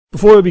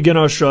Before we begin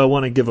our show, I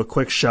want to give a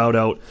quick shout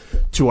out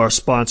to our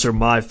sponsor,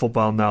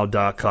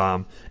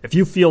 MyFootballNow.com. If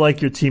you feel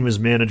like your team is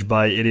managed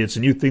by idiots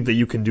and you think that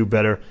you can do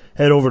better,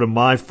 head over to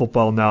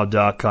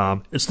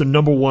MyFootballNow.com. It's the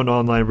 #1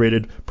 online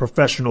rated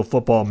professional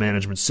football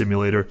management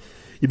simulator.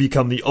 You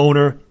become the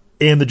owner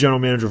and the general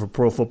manager of a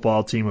pro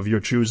football team of your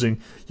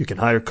choosing. You can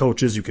hire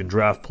coaches, you can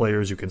draft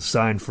players, you can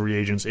sign free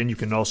agents, and you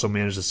can also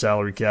manage the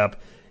salary cap.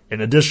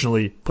 And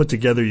additionally, put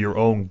together your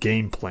own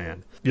game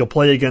plan. You'll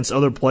play against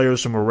other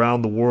players from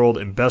around the world,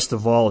 and best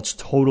of all, it's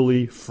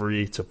totally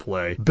free to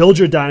play. Build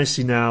your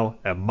dynasty now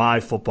at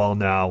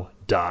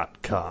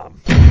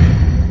myfootballnow.com.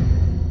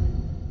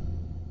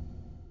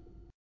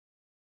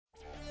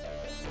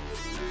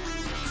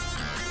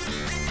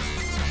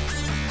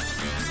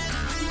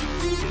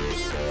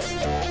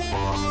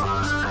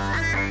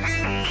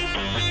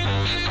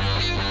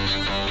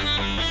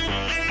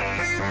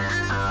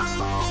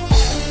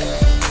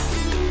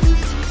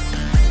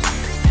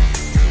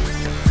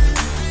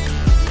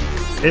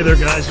 Hey there,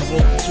 guys, and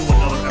welcome to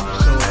another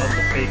episode of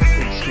the Fake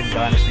Pigskin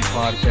Dynasty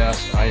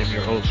Podcast. I am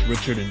your host,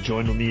 Richard, and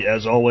joining me,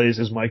 as always,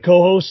 is my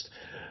co-host.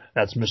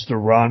 That's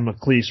Mr. Ron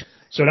McLeese.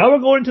 So now we're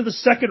going to the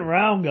second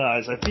round,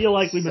 guys. I feel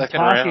like we've been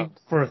talking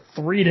for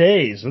 3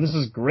 days. So this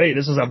is great.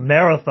 This is a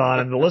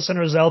marathon, and the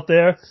listeners out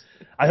there,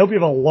 I hope you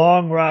have a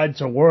long ride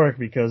to work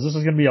because this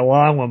is going to be a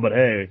long one. But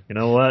hey, you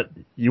know what?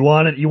 You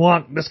want it. You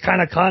want this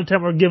kind of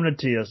content. We're giving it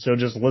to you. So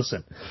just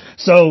listen.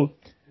 So,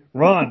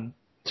 Ron,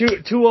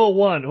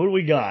 201. Who do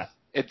we got?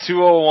 At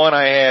 201,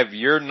 I have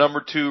your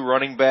number 2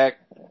 running back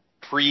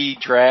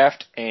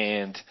pre-draft,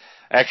 and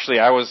actually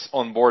I was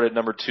on board at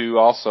number 2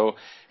 also.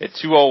 At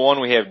 201,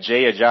 we have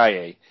Jay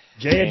Ajayi.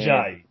 Jay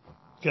Ajayi.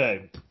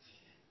 Okay.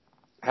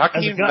 How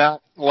can you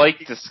not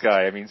like this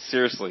guy? I mean,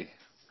 seriously.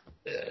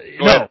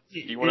 No.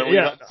 You want to lead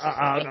off?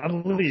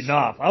 I'm leading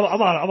off.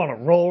 I'm on a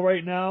roll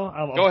right now.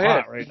 I'm Go ahead.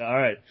 Hot right now.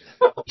 All right.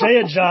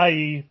 Jay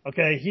Ajayi,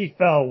 okay, he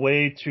fell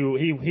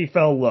he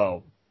fell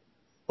low.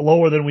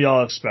 Lower than we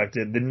all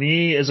expected. The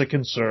knee is a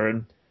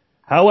concern.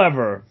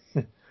 However,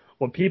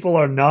 what people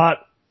are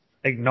not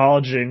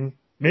acknowledging,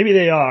 maybe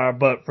they are,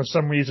 but for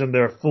some reason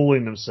they're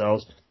fooling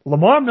themselves.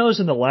 Lamar Miller's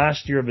in the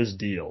last year of his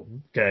deal.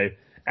 Okay.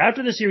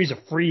 After this year, he's a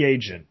free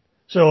agent.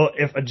 So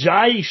if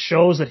Ajayi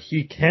shows that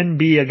he can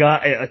be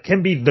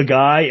the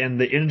guy and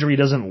the injury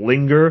doesn't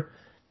linger,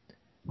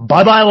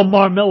 bye-bye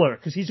Lamar Miller,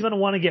 because he's going to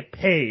want to get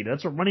paid.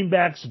 That's what running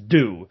backs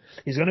do.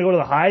 He's going to go to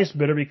the highest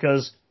bidder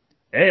because,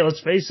 hey,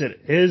 let's face it,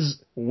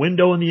 his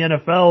window in the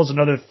NFL is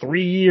another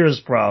 3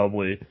 years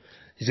probably.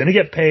 He's going to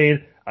get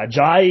paid.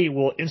 Ajayi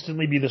will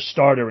instantly be the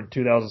starter in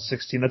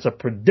 2016. That's a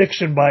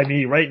prediction by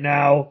me right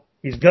now.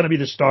 He's going to be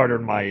the starter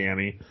in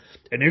Miami.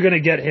 And you're going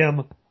to get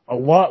him a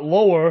lot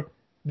lower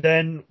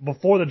than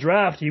before the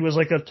draft. He was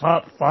like a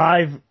top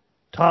 5,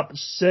 top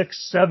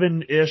 6,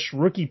 7-ish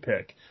rookie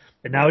pick.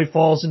 And now he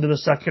falls into the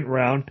second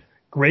round.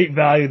 Great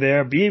value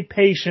there. Be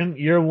patient.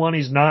 Year 1,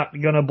 he's not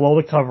going to blow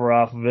the cover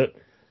off of it.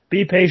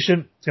 Be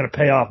patient. It's going to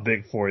pay off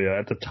big for you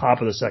at the top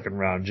of the second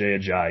round, Jay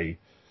Ajayi.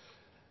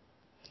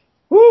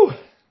 Woo!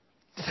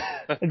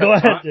 Go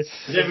ahead. Is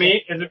it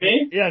me?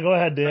 Yeah, go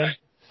ahead, Dan.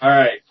 All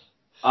right.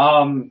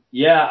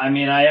 Yeah, I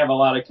mean, I have a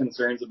lot of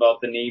concerns about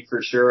the knee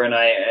for sure, and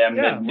I am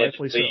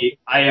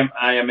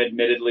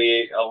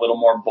admittedly a little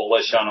more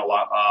bullish on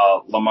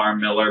Lamar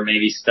Miller,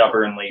 maybe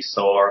stubbornly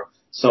sore.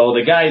 So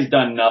the guy's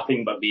done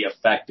nothing but be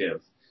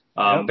effective.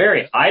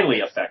 Very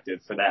highly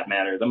effective for that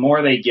matter. The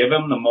more they give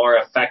him, the more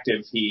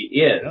effective he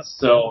is. Yep.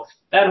 So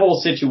that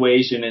whole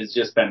situation has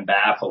just been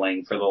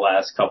baffling for the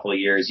last couple of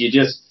years. You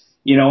just,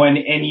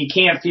 and you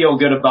can't feel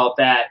good about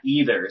that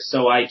either.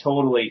 So I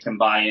totally can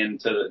buy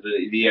into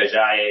the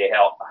Ajayi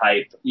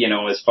hype,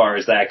 as far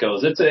as that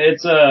goes.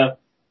 It's a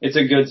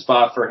good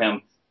spot for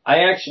him.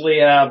 I actually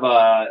have,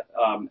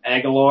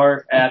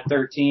 Aguilar at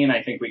 13.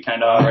 I think we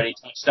kind of already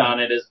touched on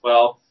it as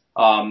well.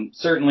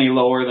 Certainly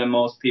lower than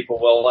most people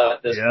will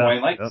at this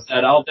point. Like I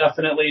said,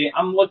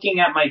 I'm looking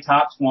at my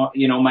top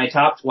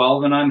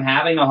 12, and I'm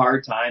having a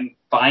hard time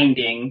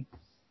finding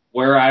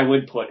where I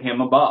would put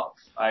him above.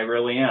 I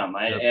really am.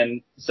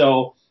 And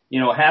so,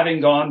 having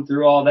gone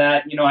through all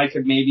that, I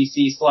could maybe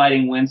see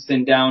sliding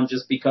Winston down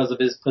just because of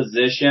his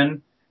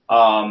position.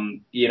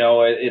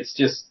 It's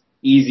just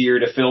easier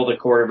to fill the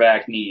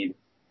quarterback need,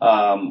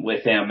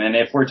 with him. And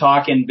if we're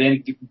talking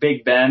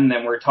Big Ben,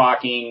 then we're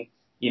talking,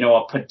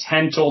 a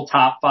potential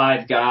top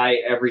 5 guy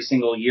every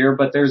single year,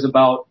 but there's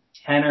about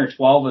 10 or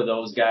 12 of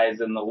those guys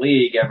in the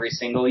league every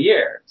single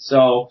year.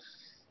 So,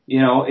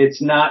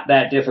 it's not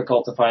that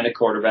difficult to find a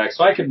quarterback,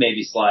 so I could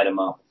maybe slide him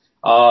up.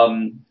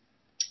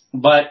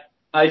 But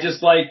I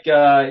just like,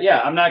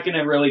 I'm not going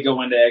to really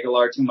go into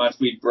Aguilar too much.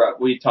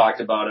 We talked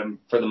about him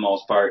for the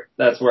most part.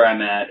 That's where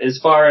I'm at. As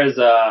far as,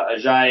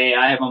 Ajayi,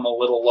 I have him a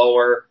little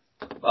lower,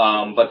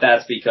 but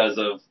that's because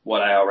of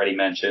what I already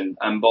mentioned.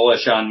 I'm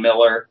bullish on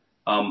Miller.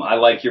 I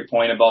like your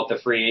point about the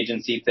free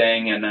agency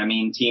thing, and I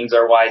mean, teams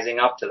are wising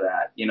up to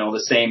that. The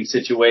same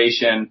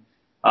situation,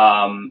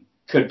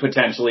 could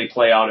potentially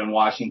play out in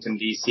Washington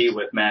D.C.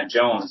 with Matt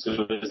Jones,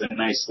 who is a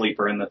nice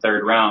sleeper in the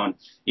third round.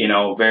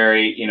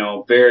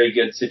 Very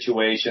good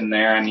situation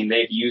there. I mean,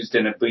 they've used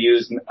and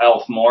abused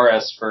Alf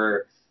Morris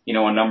for,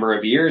 a number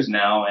of years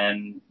now,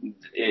 and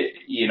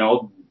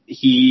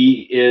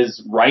he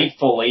is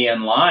rightfully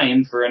in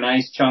line for a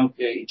nice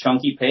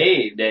chunky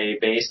payday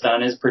based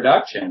on his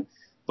production.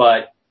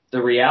 But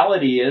the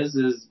reality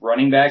is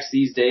running backs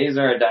these days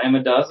are a dime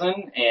a dozen,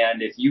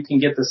 and if you can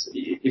get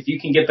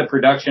the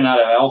production out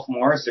of Alf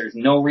Morris, there's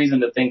no reason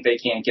to think they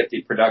can't get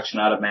the production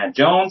out of Matt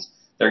Jones.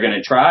 They're going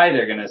to try.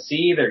 They're going to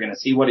see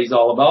what he's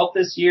all about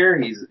this year.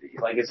 He's,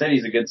 like I said,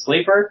 he's a good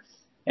sleeper,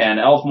 and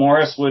Alf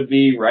Morris would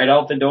be right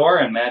out the door,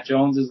 and Matt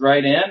Jones is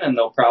right in, and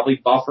they'll probably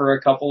buffer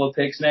a couple of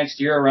picks next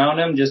year around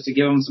him just to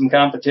give him some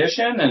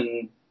competition,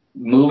 and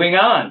moving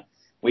on.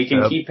 We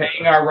can keep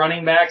paying our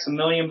running backs $1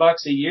 million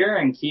a year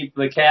and keep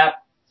the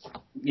cap,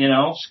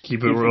 just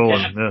keep it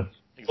rolling,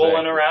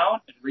 pulling around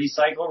and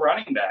recycle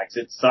running backs.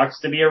 It sucks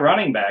to be a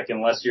running back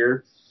unless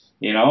you're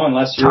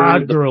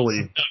Todd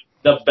Gurley,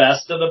 the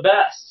best of the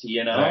best.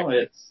 Exactly.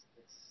 It's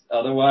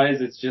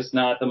otherwise it's just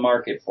not the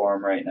market for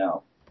him right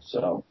now.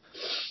 So.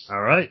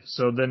 All right.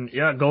 So then,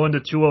 go into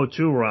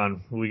 202,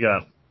 Ron. Who we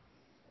got?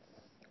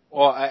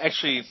 Well, I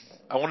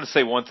want to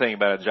say one thing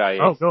about Ajayi.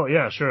 Oh, go,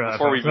 yeah, sure.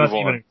 Before we move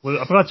on.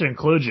 I forgot to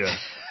include you.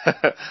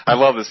 I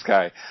love this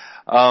guy.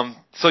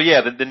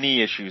 The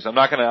knee issues. I'm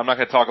not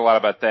gonna talk a lot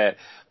about that.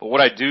 But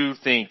what I do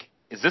think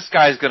is this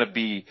guy's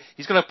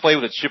he's gonna play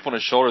with a chip on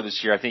his shoulder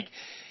this year. I think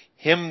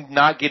him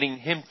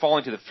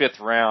falling to the 5th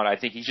round, I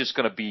think he's just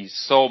gonna be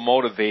so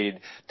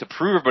motivated to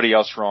prove everybody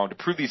else wrong, to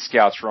prove these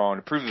scouts wrong,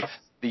 to prove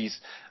these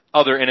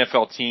other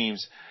NFL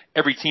teams,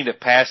 every team that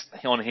passed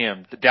on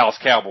him, the Dallas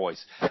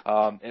Cowboys,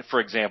 for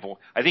example.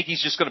 I think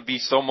he's just going to be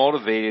so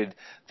motivated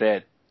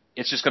that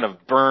it's just going to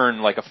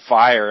burn like a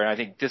fire. And I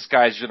think this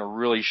guy's going to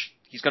really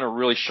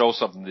show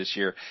something this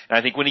year. And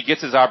I think when he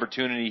gets his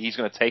opportunity, he's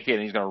going to take it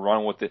and he's going to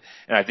run with it.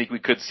 And I think we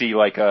could see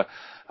like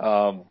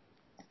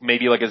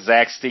maybe like a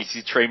Zach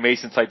Stacy, Trey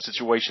Mason type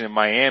situation in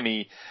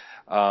Miami.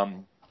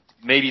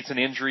 Maybe it's an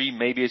injury.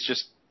 Maybe it's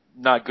just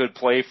not good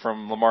play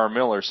from Lamar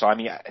Miller. So, I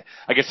mean,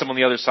 I guess I'm on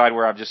the other side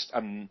where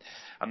I'm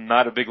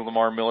not a big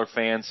Lamar Miller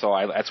fan, so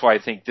that's why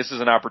I think this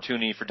is an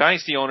opportunity for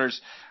Dynasty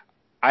owners.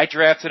 I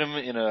drafted him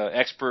in an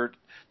expert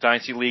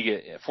Dynasty league,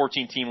 a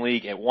 14-team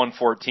league at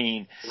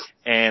 114,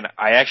 and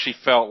I actually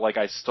felt like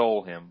I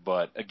stole him.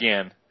 But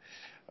again,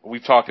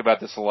 we've talked about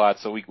this a lot,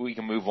 so we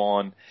can move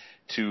on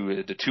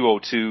to the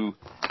 202,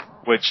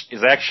 which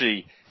is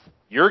actually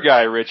your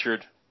guy,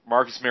 Richard,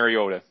 Marcus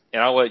Mariota.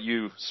 And I'll let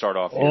you start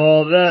off here.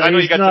 Well, I know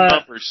you got the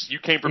numbers. You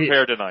came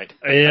prepared tonight.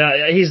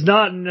 Yeah, he's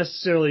not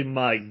necessarily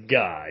my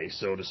guy,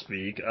 so to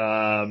speak.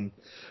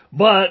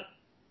 But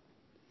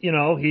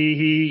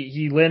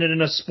he landed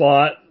in a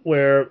spot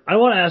where I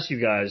want to ask you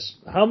guys,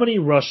 how many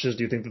rushes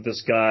do you think that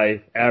this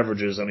guy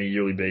averages on a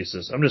yearly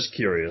basis? I'm just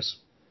curious.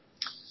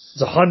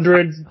 It's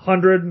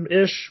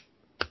 100-ish,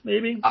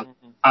 maybe?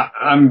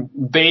 I'm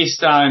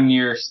based on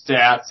your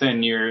stats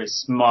and your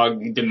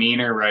smug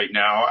demeanor right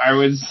now. I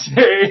would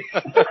say,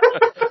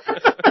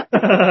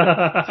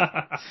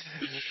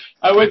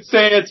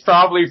 it's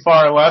probably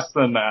far less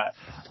than that.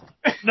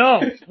 No,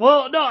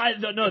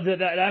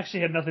 that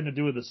actually had nothing to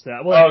do with the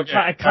stat. Well,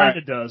 okay. It kind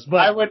of does,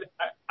 but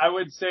I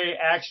would say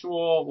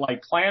actual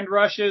like planned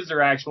rushes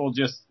or actual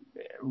just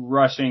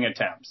rushing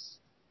attempts.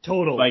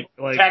 Total, like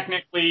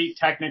technically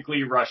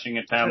rushing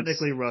attempts.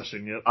 Technically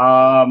rushing, yep.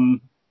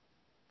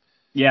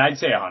 Yeah, I'd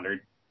say 100.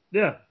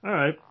 Yeah, all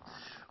right.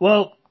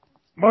 Well,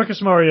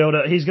 Marcus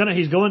Mariota, he's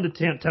going to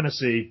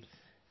Tennessee,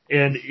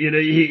 and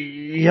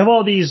you have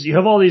all these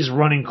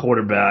running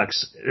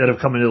quarterbacks that have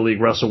come into the league.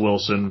 Russell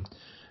Wilson,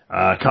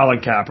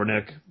 Colin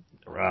Kaepernick,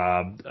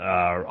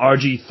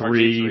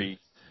 RG3.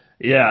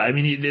 Yeah, I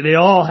mean they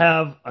all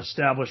have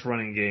established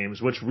running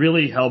games, which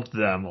really helped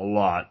them a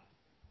lot.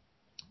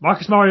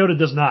 Marcus Mariota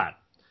does not.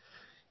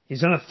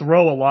 He's going to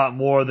throw a lot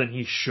more than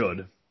he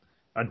should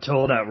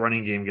until that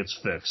running game gets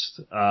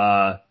fixed.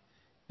 But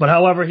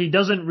however, he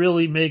doesn't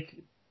really make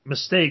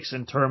mistakes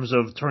in terms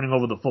of turning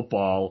over the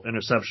football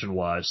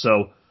interception-wise.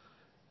 So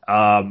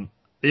the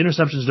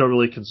interceptions don't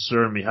really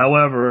concern me.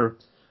 However,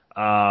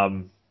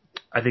 I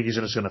think he's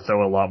just going to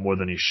throw a lot more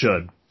than he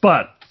should.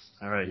 But,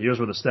 all right, here's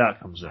where the stat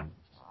comes in.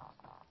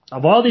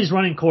 Of all these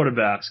running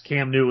quarterbacks,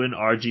 Cam Newton,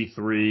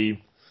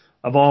 RG3,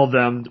 of all of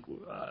them,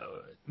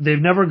 they've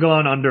never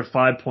gone under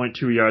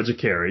 5.2 yards a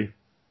carry.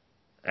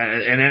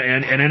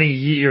 And any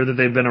year that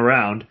they've been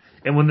around.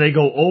 And when they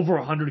go over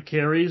 100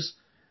 carries,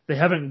 they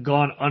haven't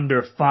gone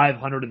under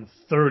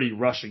 530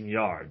 rushing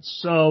yards.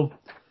 So,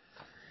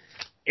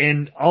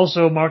 and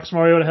also Marcus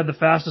Mariota had the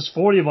fastest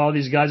 40 of all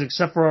these guys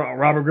except for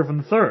Robert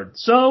Griffin III.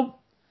 So,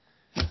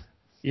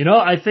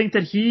 I think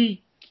that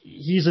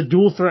he's a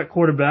dual threat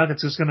quarterback.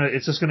 It's just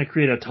gonna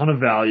create a ton of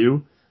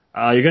value.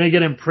 You're gonna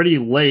get him pretty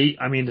late.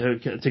 I mean,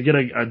 to get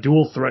a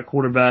dual threat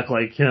quarterback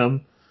like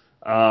him.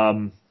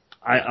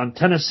 On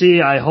Tennessee,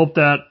 I hope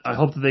that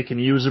they can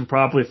use him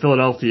properly.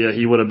 Philadelphia,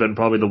 he would have been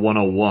probably the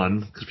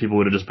 101 because people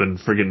would have just been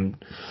friggin'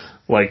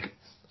 like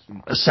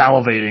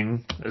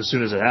salivating as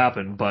soon as it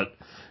happened. But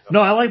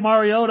no, I like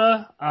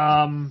Mariota.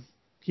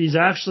 He's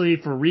actually,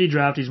 for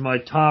redraft, he's my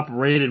top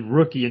rated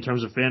rookie in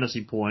terms of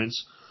fantasy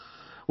points,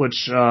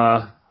 which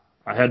I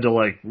had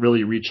to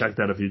really recheck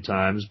that a few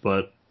times.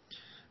 But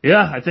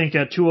yeah, I think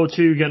at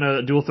 202, getting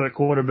a dual threat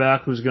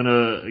quarterback who's going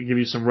to give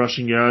you some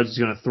rushing yards, he's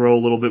going to throw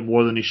a little bit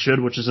more than he should,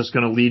 which is just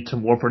going to lead to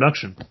more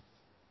production.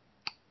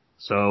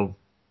 So,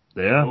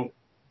 yeah.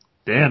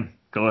 Dan,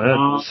 go ahead.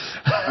 All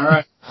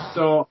right.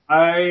 So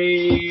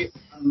I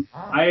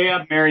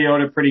have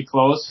Mariota pretty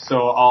close,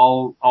 so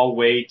I'll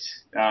wait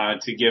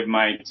to give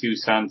my 2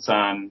 cents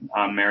on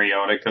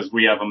Mariota because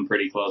we have him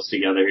pretty close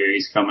together here.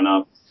 He's coming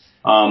up.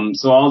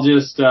 So I'll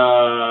just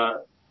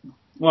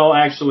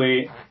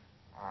actually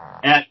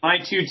at my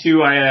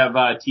 2-2 I have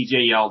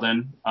TJ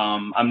Yeldon.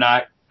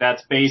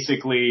 That's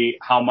basically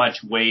how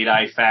much weight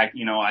I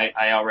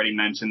already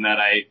mentioned that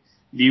I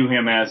view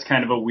him as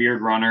kind of a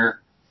weird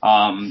runner.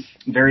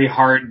 Very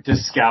hard to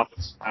scout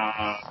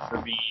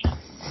for me,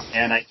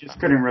 and I just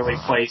couldn't really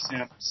place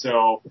him.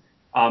 So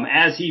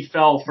as he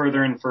fell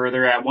further and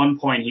further, at one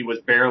point he was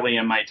barely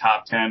in my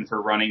top 10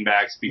 for running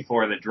backs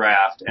before the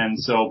draft. And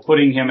so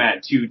putting him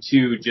at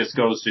 2-2 just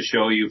goes to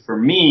show you, for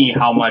me,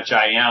 how much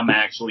I am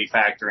actually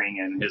factoring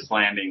in his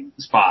landing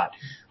spot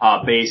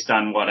based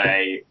on what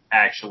I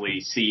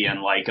actually see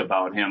and like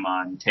about him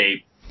on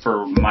tape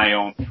for my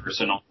own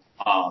personal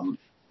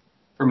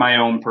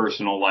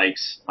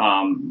likes,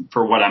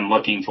 for what I'm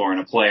looking for in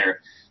a player.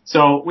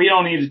 So we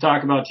don't need to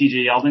talk about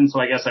TJ Yeldon, so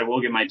I guess I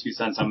will give my 2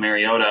 cents on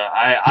Mariota.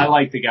 I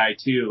like the guy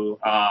too,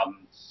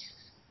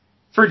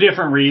 for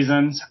different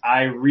reasons.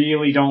 I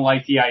really don't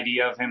like the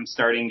idea of him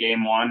starting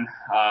game 1.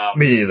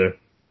 Me either.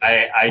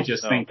 I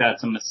just think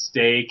that's a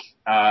mistake.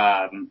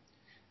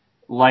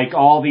 Like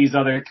all these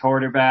other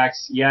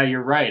quarterbacks, yeah,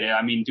 you're right.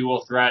 I mean,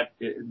 dual threat,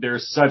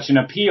 there's such an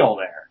appeal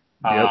there.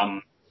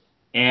 Yep.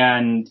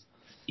 And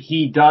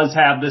he does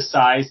have the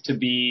size to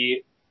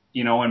be,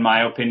 in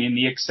my opinion,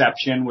 the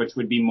exception, which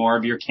would be more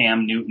of your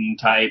Cam Newton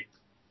type,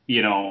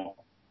 dual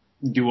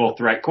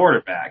threat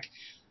quarterback.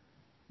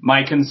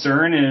 My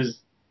concern is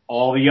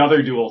all the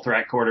other dual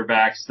threat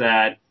quarterbacks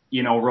that,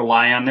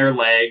 rely on their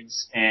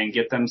legs and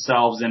get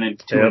themselves into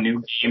a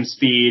new game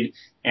speed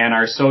and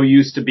are so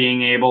used to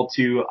being able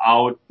to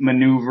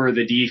outmaneuver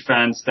the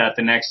defense that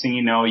the next thing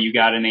you know, you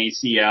got an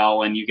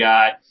ACL and you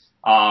got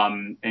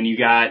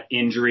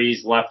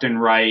injuries left and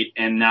right,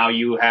 and now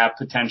you have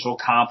potential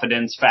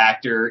confidence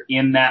factor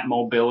in that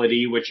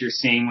mobility, which you're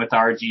seeing with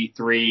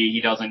RG3.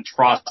 He doesn't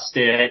trust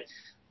it.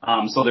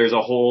 So there's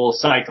a whole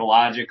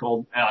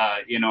psychological,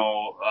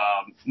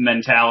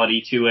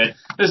 mentality to it.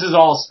 This is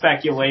all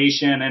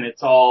speculation, and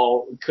it's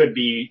all could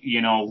be,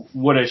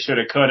 woulda,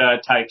 shoulda, coulda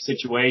type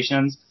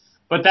situations.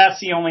 But that's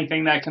the only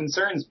thing that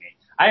concerns me.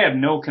 I have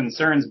no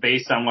concerns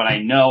based on what I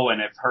know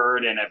and have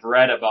heard and have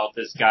read about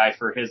this guy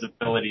for his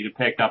ability to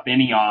pick up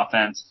any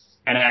offense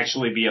and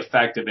actually be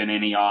effective in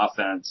any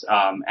offense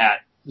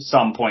at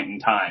some point in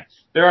time.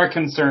 There are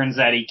concerns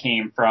that he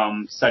came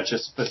from such a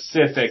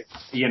specific,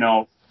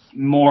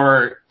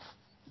 more,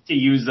 to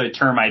use the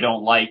term I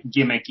don't like,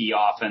 gimmicky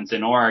offense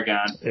in Oregon.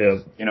 Yeah.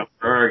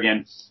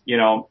 Oregon,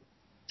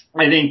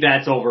 I think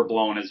that's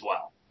overblown as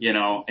well,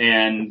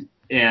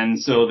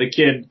 and so the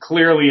kid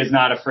clearly is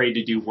not afraid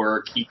to do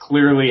work. He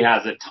clearly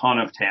has a ton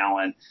of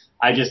talent.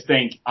 I just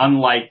think,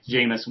 unlike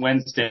Jameis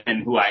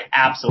Winston, who I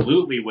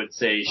absolutely would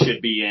say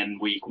should be in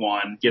week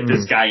 1, get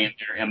this guy in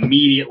there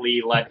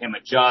immediately, let him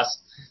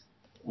adjust.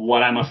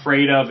 What I'm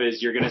afraid of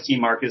is you're going to see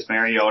Marcus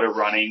Mariota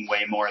running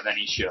way more than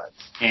he should.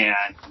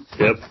 And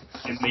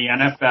in the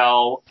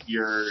NFL,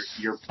 you're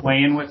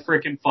playing with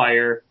frickin'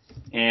 fire,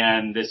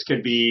 and this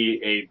could be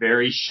a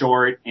very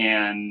short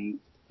and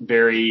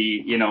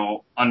very,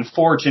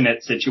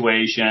 unfortunate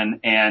situation.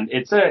 And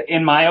it's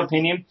in my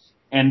opinion,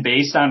 and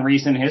based on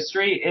recent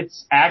history,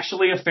 it's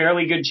actually a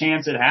fairly good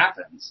chance it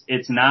happens.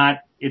 It's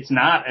not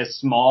a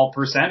small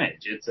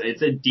percentage.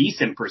 It's a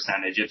decent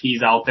percentage if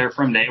he's out there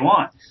from day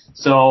 1.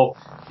 So,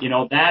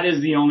 that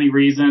is the only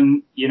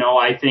reason,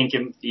 I think,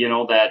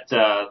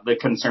 that, the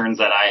concerns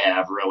that I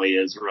have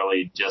is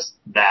just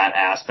that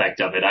aspect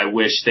of it. I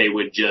wish they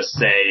would just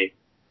say,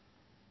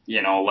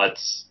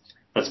 let's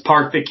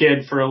park the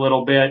kid for a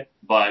little bit,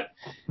 but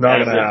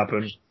not going to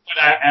happen.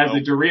 As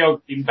a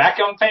Dario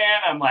Beckham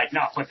fan, I'm like,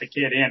 no, put the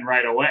kid in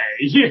right away.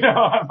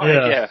 I'm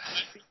like,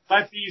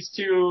 let these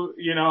two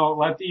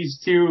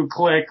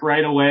click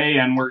right away,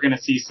 and we're going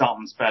to see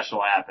something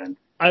special happen.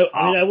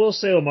 I will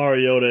say with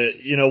Mariota,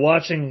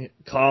 watching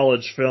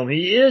college film,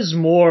 he is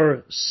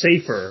more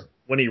safer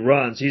when he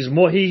runs. He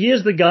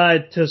is the guy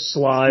to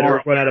slide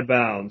or run out of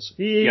bounds.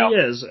 He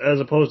is, as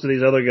opposed to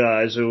these other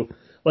guys who,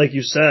 like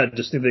you said,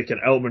 just think they can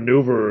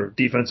outmaneuver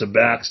defensive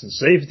backs and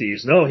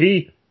safeties. No,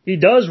 he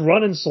does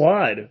run and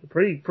slide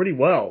pretty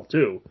well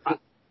too.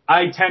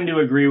 I tend to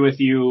agree with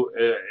you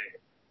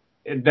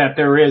that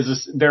there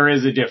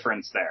is a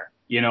difference there.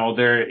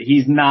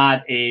 He's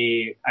not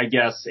a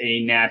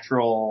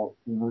natural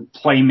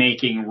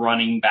playmaking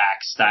running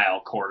back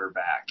style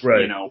quarterback.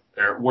 Right.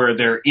 Where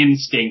their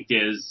instinct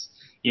is,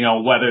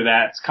 whether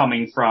that's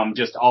coming from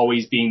just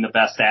always being the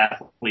best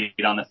athlete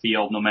on the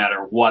field, no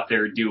matter what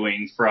they're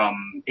doing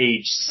from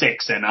age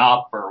 6 and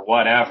up or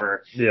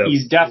whatever. Yep.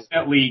 He's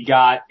definitely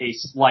got a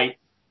slight,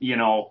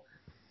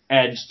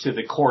 edge to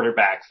the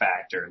quarterback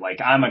factor. Like,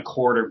 I'm a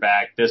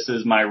quarterback. This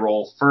is my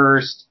role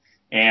first.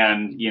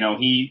 And,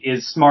 he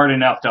is smart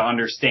enough to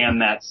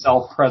understand that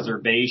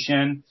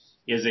self-preservation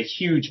is a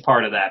huge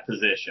part of that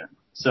position.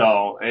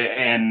 So,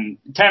 and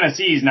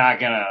Tennessee's not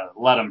going to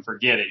let him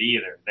forget it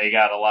either. They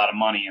got a lot of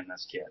money in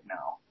this kid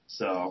now.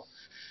 So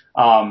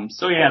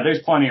yeah,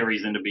 there's plenty of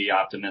reason to be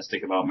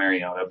optimistic about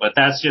Mariota, but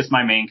that's just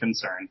my main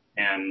concern.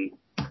 And,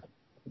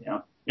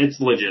 it's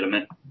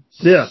legitimate.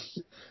 Yeah.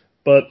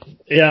 But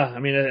yeah, I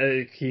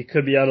mean, he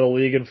could be out of the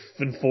league in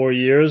 4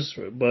 years,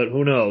 but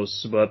who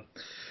knows? But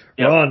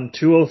we're on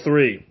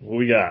 203. What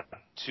we got?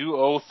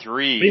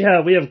 203. We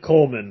have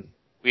Coleman.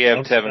 We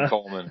have Tevin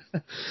Coleman.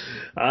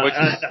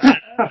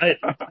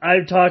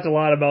 I've talked a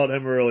lot about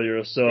him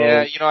earlier, so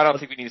yeah, I don't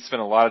think we need to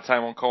spend a lot of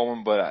time on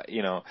Coleman, but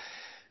the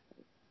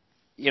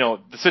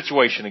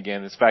situation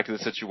again. It's back to the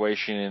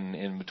situation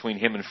in between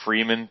him and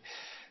Freeman.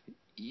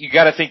 You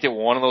got to think that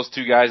one of those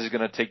two guys is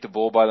going to take the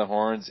bull by the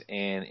horns,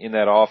 and in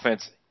that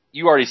offense,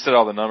 you already said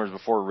all the numbers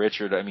before,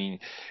 Richard. I mean,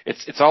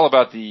 it's all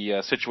about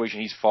the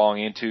situation he's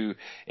falling into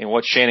and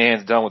what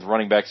Shanahan's done with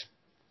running backs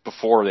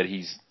before that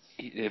he's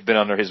been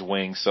under his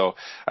wing. So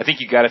I think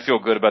you got to feel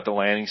good about the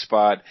landing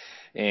spot,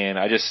 and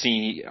I just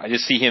see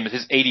him,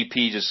 his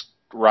ADP just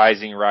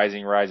rising.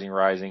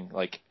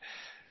 Like,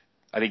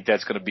 I think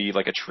that's going to be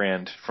like a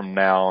trend from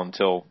now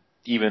until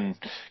even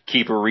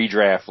keeper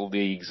redraft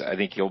leagues. I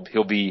think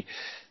he'll be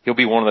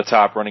one of the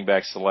top running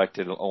backs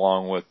selected,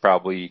 along with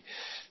probably,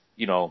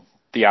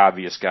 the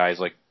obvious guys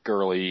like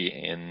Gurley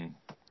and,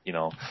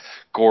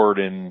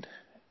 Gordon.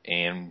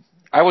 And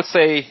I would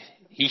say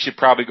he should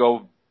probably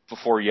go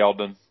before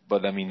Yeldon.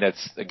 But I mean,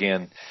 that's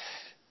again,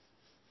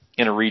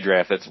 in a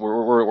redraft. This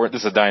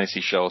is a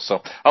dynasty show.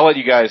 So I'll let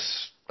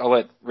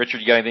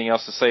Richard, you got anything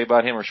else to say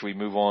about him, or should we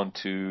move on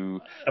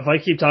to? If I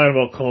keep talking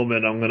about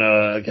Coleman, I'm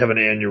gonna have an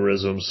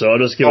aneurysm. So I'll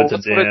just give it to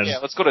Dan.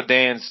 Let's go to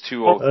Dan's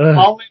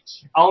 203.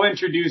 I'll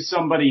introduce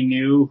somebody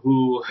new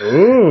who,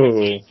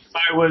 if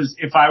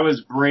I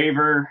was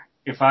braver,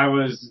 if I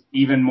was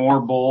even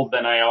more bold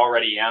than I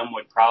already am,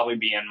 would probably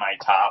be in my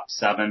top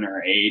 7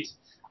 or 8.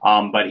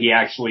 But he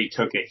actually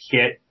took a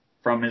hit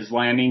from his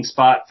landing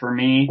spot for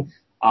me.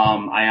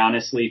 I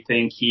honestly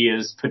think he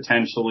is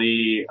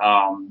potentially.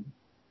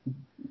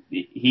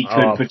 He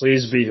could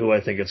please be who I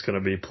think it's going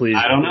to be. Please.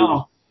 I don't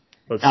know.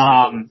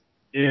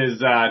 Is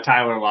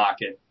Tyler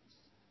Lockett.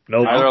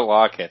 Nope. Tyler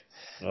Lockett.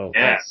 Oh.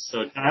 Yes.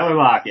 So Tyler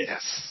Lockett.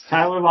 Yes.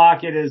 Tyler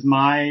Lockett is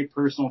my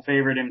personal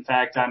favorite. In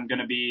fact, I'm going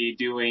to be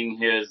doing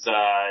his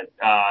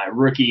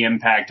rookie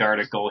impact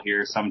article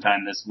here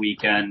sometime this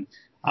weekend.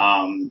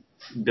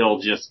 Bill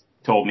just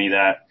told me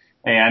that.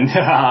 And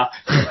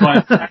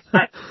but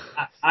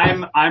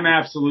I'm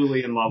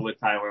absolutely in love with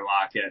Tyler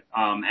Lockett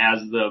as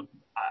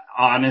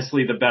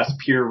honestly the best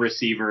pure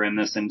receiver in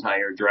this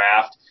entire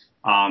draft.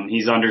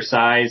 He's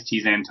undersized.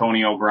 He's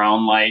Antonio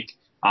Brown-like.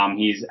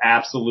 He's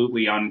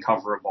absolutely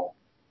uncoverable.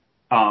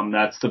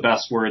 That's the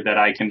best word that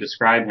I can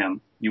describe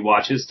him. You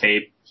watch his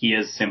tape, he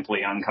is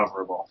simply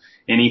uncoverable.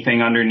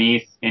 Anything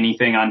underneath,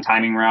 anything on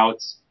timing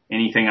routes,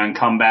 anything on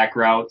comeback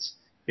routes,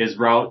 his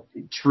route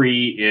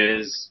tree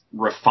is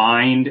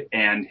refined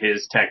and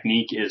his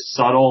technique is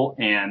subtle,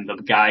 and the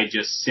guy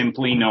just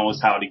simply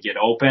knows how to get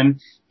open.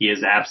 He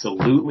is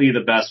absolutely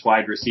the best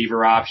wide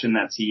receiver option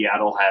that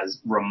Seattle has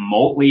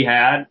remotely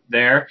had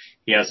there.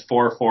 He has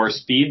 4.4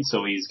 speed,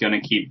 so he's going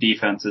to keep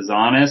defenses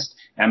honest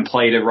and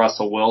play to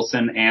Russell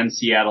Wilson and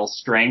Seattle's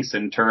strengths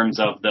in terms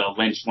of the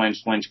Lynch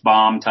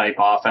bomb type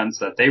offense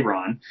that they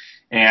run.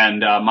 And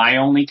my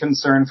only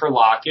concern for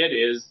Lockett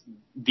is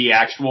the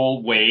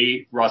actual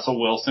way Russell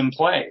Wilson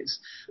plays.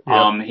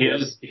 Yep.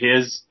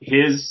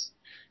 His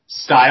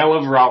style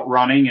of route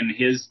running and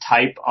his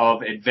type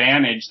of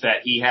advantage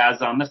that he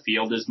has on the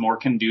field is more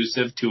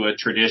conducive to a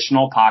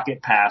traditional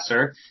pocket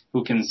passer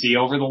who can see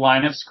over the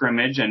line of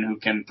scrimmage and who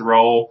can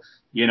throw,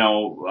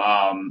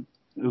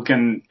 who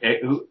can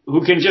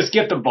just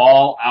get the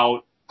ball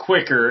out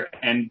quicker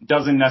and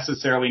doesn't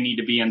necessarily need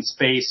to be in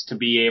space to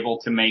be able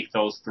to make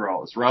those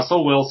throws.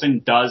 Russell Wilson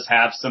does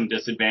have some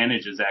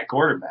disadvantages at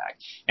quarterback,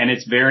 and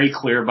it's very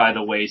clear by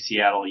the way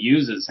Seattle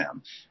uses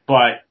him.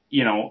 But,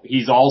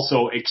 he's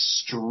also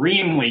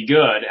extremely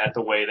good at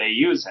the way they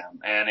use him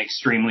and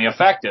extremely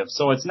effective.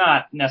 So it's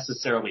not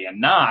necessarily a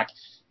knock.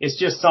 It's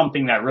just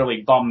something that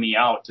really bummed me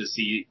out to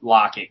see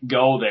Lockett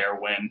go there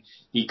when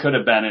he could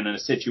have been in a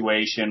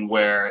situation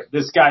where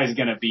this is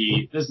going to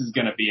be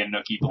a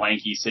nookie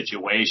blanky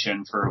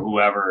situation for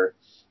whoever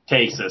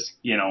takes this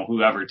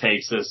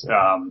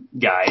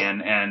guy.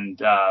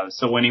 And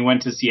so when he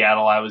went to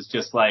Seattle, I was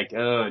just like,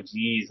 oh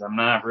geez, I'm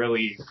not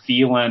really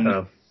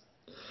feeling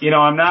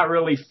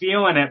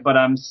it, but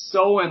I'm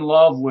so in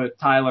love with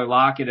Tyler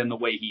Lockett and the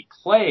way he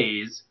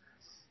plays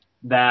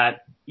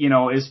that,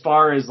 as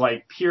far as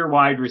like pure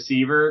wide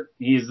receiver,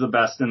 he's the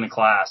best in the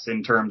class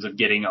in terms of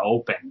getting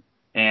open.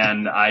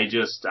 And I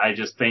just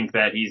think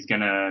that he's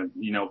gonna,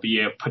 be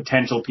a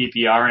potential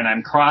PPR, and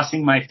I'm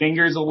crossing my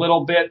fingers a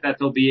little bit that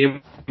they'll be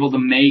able to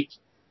make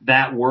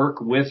that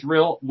work with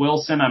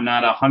Wilson. I'm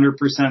not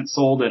 100%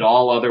 sold at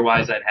all.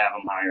 Otherwise, I'd have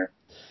him higher.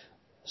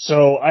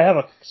 So I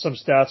have some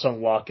stats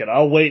on Lockett.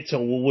 I'll wait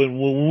till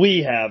when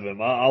we have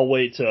him. I'll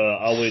wait to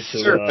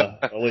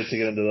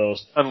get into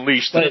those.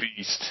 Unleash the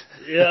beast.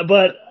 Yeah,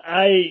 but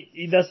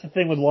that's the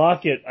thing with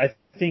Lockett. I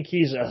think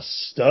he's a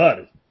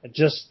stud.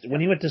 Just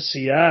when he went to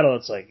Seattle,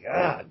 it's like,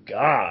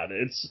 God,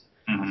 it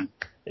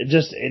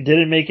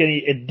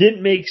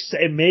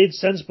made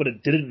sense, but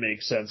it didn't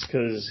make sense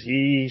because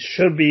he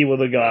should be with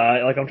a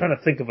guy. Like, I'm trying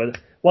to think of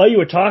while you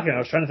were talking, I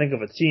was trying to think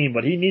of a team,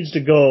 but he needs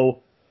to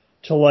go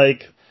to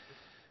like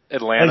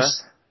Atlanta.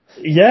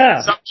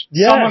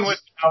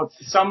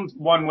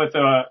 Someone with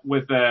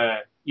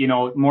a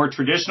more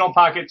traditional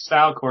pocket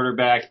style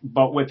quarterback,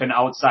 but with an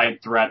outside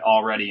threat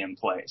already in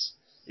place.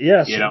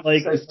 Yes,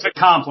 to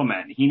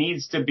complement. He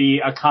needs to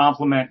be a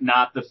complement,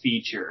 not the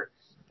feature.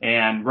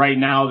 And right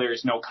now,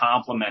 there's no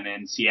complement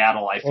in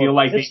Seattle. I feel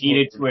like they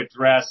needed to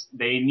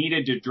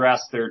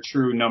address their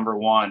true number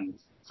one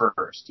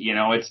first.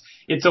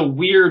 It's a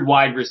weird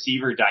wide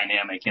receiver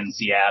dynamic in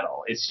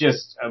Seattle. It's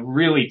just a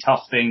really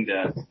tough thing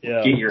to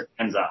get your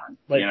hands on.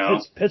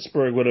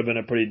 Pittsburgh would have been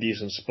a pretty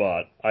decent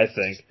spot, I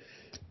think.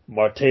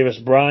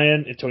 Martavis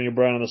Bryant, Antonio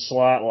Brown on the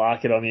slot,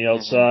 Lockett on the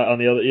outside, on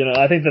the other.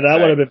 I think that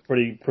would have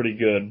been pretty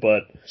good.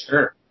 But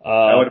sure,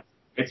 that would have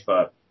been a great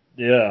spot.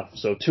 Yeah.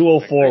 So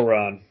 204,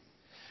 Ron.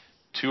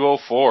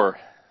 204.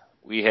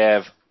 We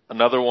have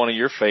another one of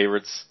your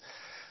favorites,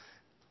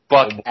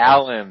 Buck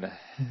Allen.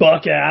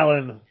 Buck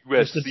Allen.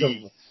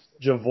 USC.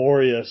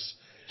 Javorius.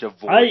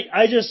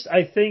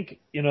 I think,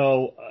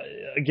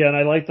 again,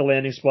 I like the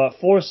landing spot.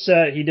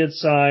 Forsett, he did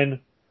sign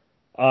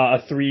a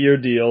 3-year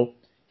deal.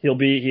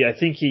 I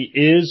think he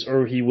is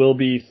or he will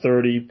be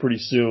 30 pretty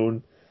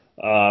soon.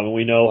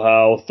 We know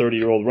how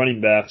 30-year-old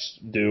running backs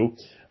do.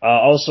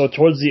 Also,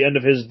 towards the end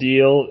of his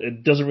deal,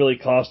 it doesn't really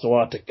cost a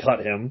lot to cut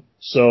him,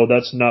 so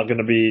that's not going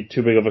to be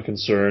too big of a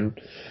concern.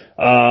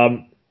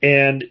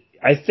 And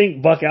I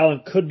think Buck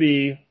Allen could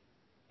be,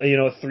 a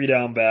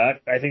 3-down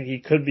back. I think he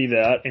could be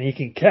that, and he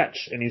can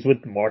catch. And he's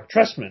with Mark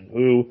Trestman,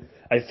 who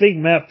I think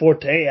Matt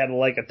Forte had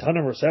like a ton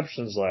of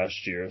receptions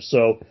last year.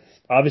 So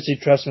obviously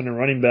Trestman and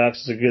running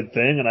backs is a good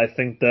thing, and I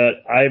think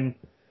that I'm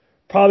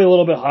probably a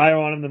little bit higher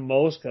on him than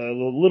most. A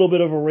little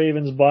bit of a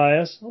Ravens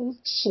bias,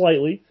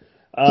 slightly.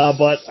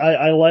 But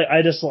I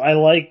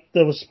like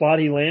the spot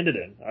he landed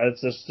in.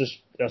 That's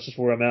just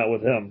where I'm at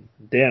with him.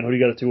 Dan, who do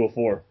you got at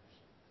 204?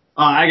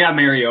 I got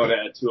Mariota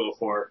at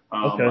 204.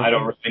 Okay. I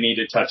don't really need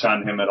to touch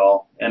on him at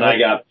all. And I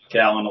got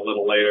Allen a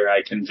little later.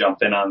 I can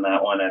jump in on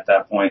that one at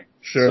that point.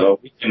 Sure. So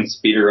we can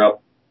speed her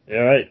up.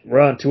 All right. We're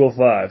on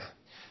 205.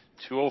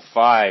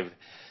 205.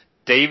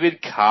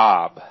 David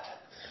Cobb.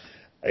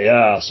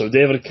 Yeah, so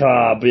David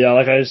Cobb. Yeah,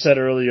 like I said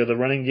earlier, the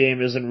running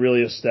game isn't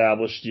really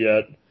established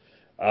yet.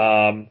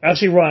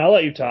 Actually, Ron, I'll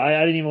let you talk.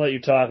 I didn't even let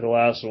you talk the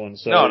last one.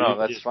 So no,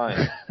 that's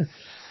fine.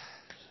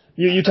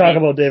 You talk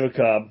about David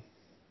Cobb.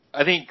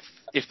 I think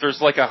if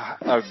there's like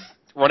a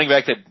running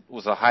back that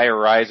was a higher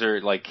riser,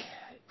 like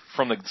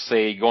from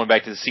going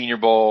back to the Senior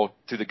Bowl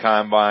to the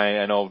Combine,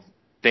 I know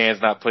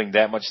Dan's not putting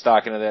that much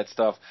stock into that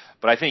stuff,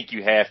 but I think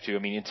you have to. I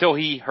mean, until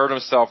he hurt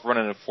himself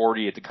running a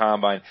 40 at the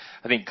Combine,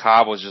 I think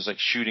Cobb was just like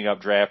shooting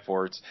up draft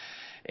boards.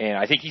 And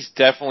I think he's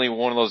definitely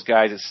one of those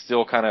guys that's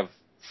still kind of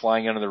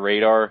flying under the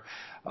radar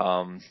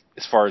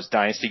as far as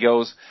dynasty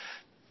goes,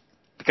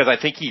 because I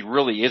think he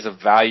really is a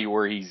value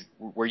where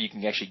you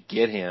can actually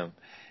get him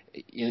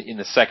in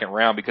the second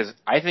round, because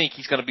I think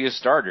he's going to be a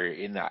starter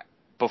in that.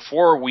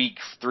 Before week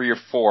 3 or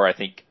 4, I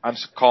think I'm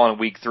calling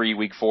week 3,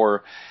 week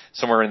 4,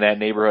 somewhere in that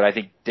neighborhood. I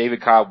think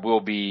David Cobb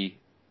will be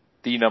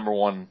the number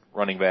one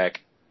running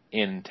back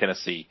in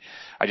Tennessee.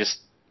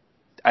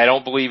 I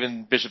don't believe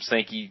in Bishop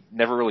Sankey.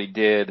 Never really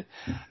did.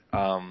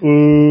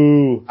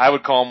 Ooh. I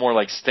would call him more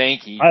like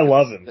Stanky. I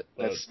love him.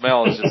 That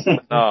smell is just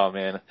no,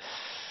 man.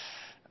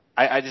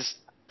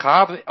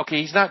 Cobb,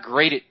 okay, he's not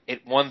great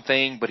at one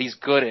thing, but he's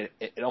good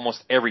at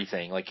almost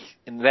everything. Like,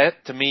 and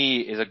that to me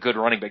is a good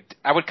running back.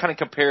 I would kind of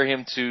compare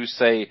him to,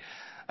 say,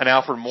 an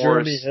Alfred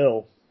Morris. Jeremy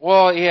Hill.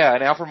 Well, yeah,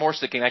 an Alfred Morris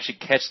that can actually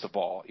catch the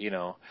ball,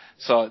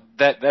 So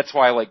that's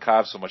why I like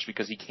Cobb so much,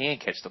 because he can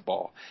catch the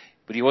ball.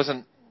 But he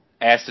wasn't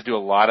asked to do a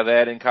lot of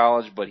that in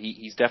college, but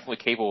he's definitely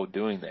capable of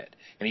doing that.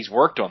 And he's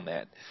worked on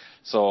that.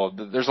 So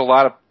there's a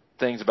lot of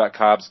things about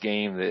Cobb's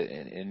game that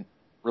and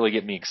really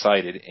get me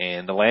excited.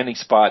 And the landing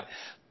spot,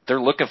 they're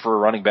looking for a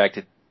running back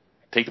to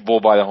take the bull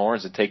by the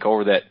horns and take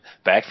over that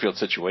backfield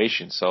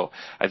situation. So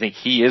I think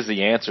he is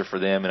the answer for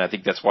them, and I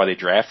think that's why they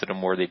drafted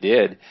him where they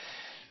did.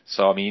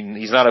 So, I mean,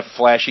 he's not a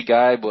flashy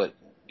guy, but,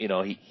 he's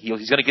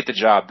going to get the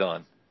job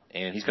done,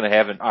 and he's going to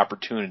have an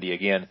opportunity.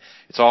 Again,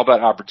 it's all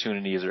about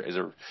opportunity as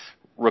a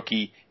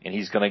rookie, and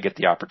he's going to get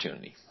the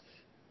opportunity.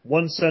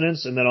 one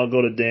sentence, and then I'll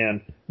go to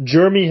Dan.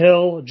 Jeremy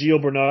Hill,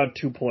 Gio Bernard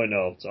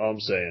 2.0. That's all I'm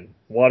saying.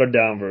 Watered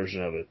down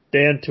version of it.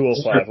 Dan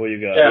 205. What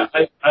you got? Yeah,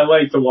 I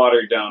like the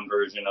watered down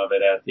version of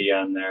it at the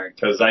end there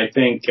because I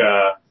think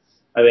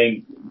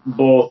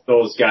both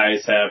ththose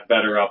guys have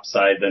better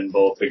upside than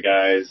both the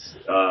guys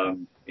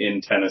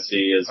in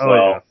Tennessee as well.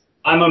 Yeah.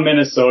 I'm a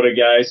Minnesota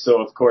guy,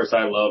 so of course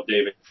I love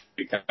David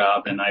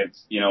Cobb, and I've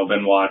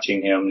been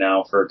watching him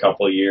now for a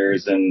couple of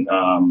years and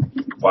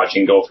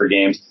watching Gopher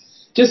games.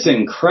 Just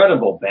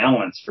incredible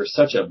balance for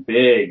such a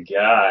big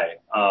guy.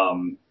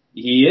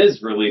 He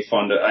is really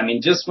fun to,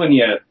 just when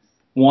you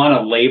want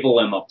to label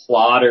him a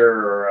plotter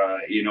or,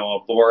 a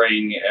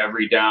boring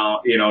every down,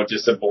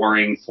 just a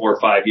boring 4 or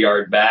 5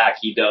 yard back,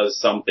 he does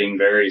something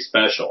very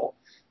special.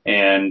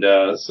 And,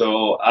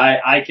 so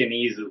I can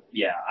easily,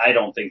 I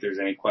don't think there's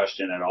any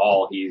question at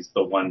all. He's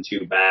the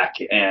 1-2 back,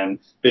 and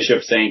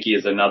Bishop Sankey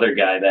is another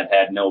guy that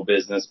had no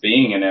business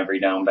being an every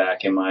down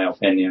back, in my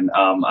opinion.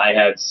 I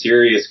had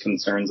serious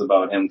concerns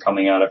about him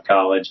coming out of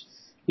college.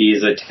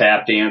 He's a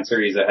tap dancer,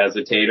 he's a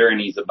hesitator, and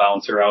he's a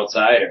bouncer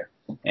outsider.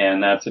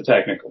 And that's a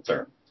technical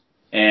term.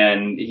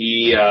 And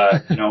he,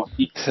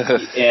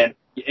 and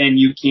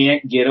you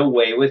can't get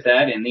away with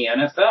that in the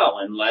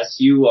NFL unless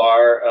you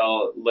are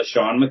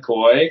LaShawn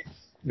McCoy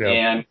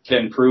and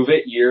can prove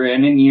it year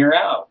in and year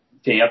out.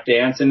 Tap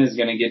dancing is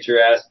going to get your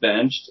ass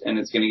benched, and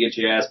it's going to get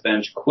your ass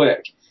benched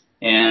quick.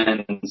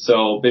 And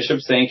so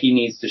Bishop Sankey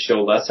needs to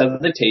show less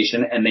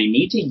hesitation, and they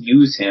need to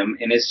use him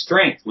in his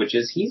strength, which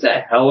is he's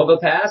a hell of a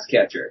pass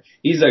catcher.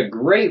 He's a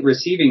great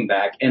receiving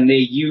back, and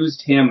they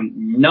used him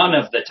none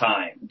of the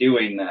time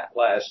doing that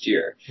last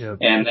year. Yep.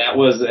 And that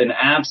was an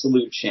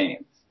absolute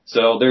shame.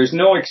 So there's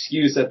no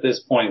excuse at this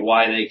point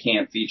why they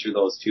can't feature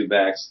those two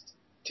backs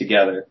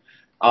together.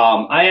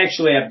 I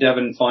actually have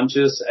Devin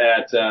Funchess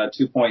at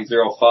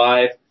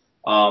 2.05.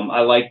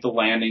 I like the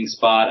landing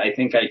spot. I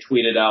think I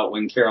tweeted out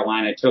when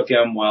Carolina took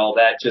him. Well,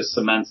 that just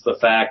cements the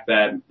fact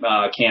that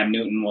Cam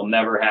Newton will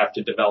never have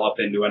to develop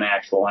into an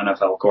actual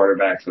NFL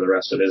quarterback for the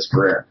rest of his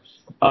career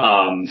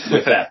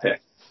with that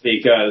pick.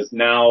 Because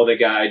now the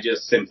guy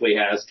just simply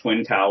has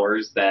twin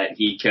towers that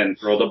he can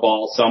throw the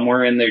ball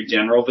somewhere in their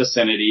general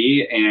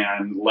vicinity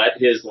and let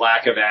his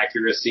lack of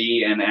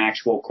accuracy and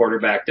actual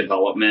quarterback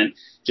development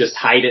just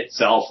hide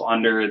itself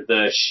under in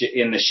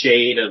the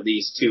shade of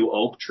these two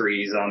oak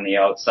trees on the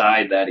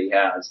outside that he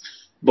has.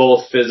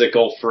 Both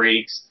physical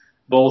freaks,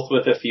 both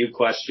with a few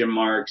question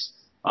marks.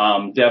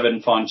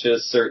 Devin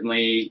Funchess,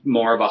 certainly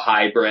more of a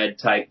hybrid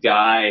type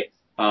guy.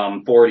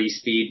 40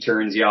 speed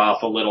turns you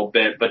off a little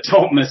bit, but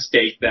don't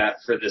mistake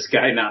that for this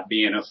guy not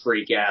being a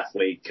freak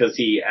athlete, because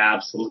he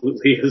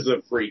absolutely is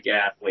a freak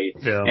athlete.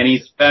 Yeah. And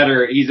he's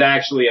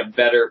actually a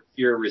better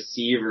pure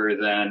receiver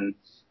than,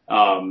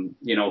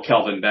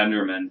 Kelvin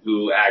Benderman,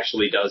 who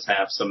actually does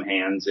have some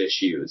hands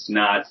issues,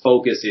 not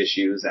focus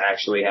issues,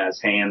 actually has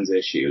hands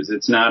issues.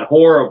 It's not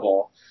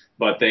horrible,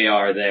 but they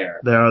are there.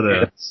 They are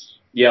there.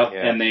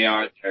 And they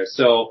are there.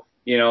 So,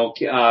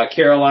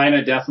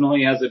 Carolina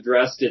definitely has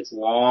addressed its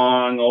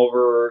long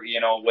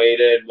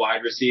weighted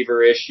wide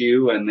receiver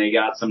issue, and they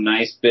got some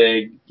nice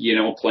big,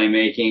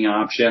 playmaking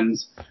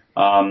options.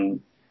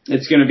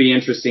 It's going to be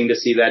interesting to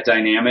see that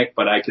dynamic,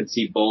 but I could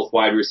see both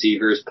wide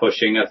receivers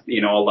pushing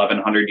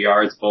 1,100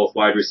 yards, both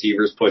wide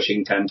receivers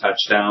pushing 10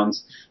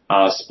 touchdowns,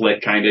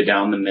 split kind of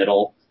down the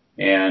middle.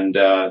 And,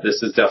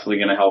 this is definitely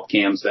going to help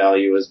Cam's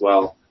value as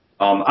well.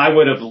 I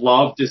would have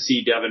loved to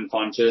see Devin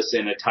Funchess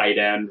in a tight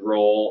end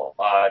role,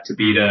 to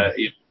be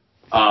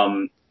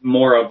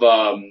more of,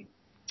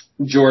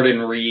 Jordan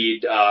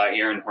Reed,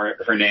 Aaron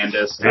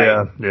Hernandez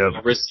type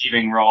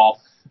receiving role.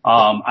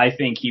 I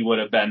think he would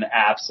have been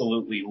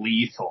absolutely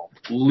lethal.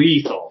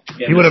 He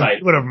would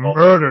have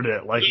murdered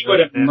it. He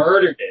would have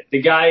murdered it.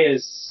 The guy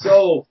is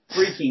so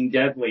freaking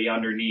deadly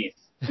underneath.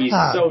 He's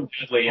so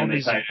deadly in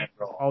the tight end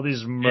role. All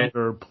these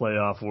murder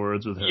playoff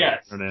words with him.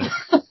 Yes.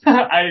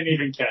 I didn't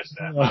even catch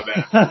that. My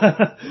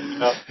bad.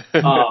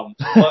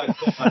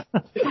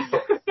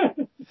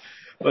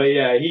 But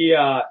yeah, he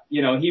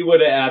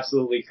would have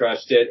absolutely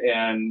crushed it.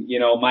 And,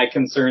 my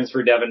concerns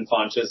for Devin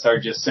Funchess are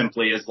just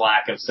simply his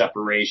lack of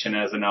separation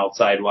as an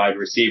outside wide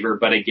receiver.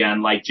 But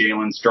again, like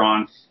Jalen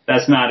Strong,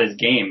 that's not his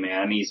game,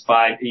 man. He's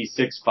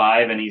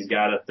 6'5", and he's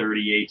got a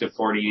 38 to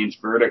 40 inch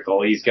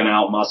vertical. He's going to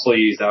outmuscle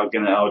you. He's going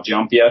to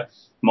outjump you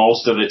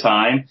most of the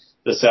time.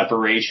 The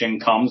separation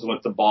comes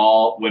with the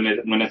ball when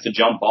it's a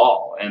jump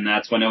ball, and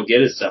that's when he'll get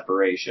his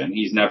separation.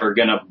 He's never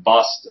going to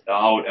bust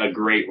out a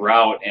great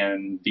route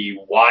and be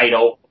wide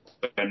open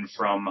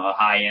from a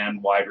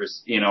high-end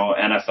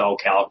NFL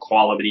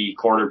quality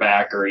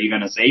quarterback or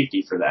even a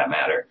safety for that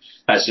matter.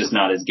 That's just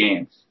not his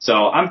game.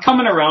 So I'm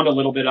coming around a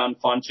little bit on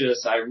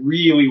Funchess. I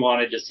really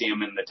wanted to see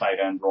him in the tight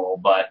end role,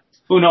 but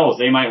who knows?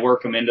 They might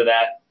work him into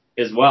that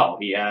as well.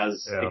 He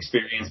has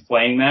experience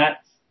playing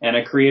that, and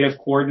a creative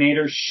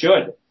coordinator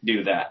should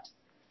do that.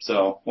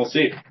 So we'll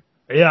see.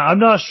 Yeah, I'm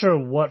not sure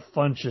what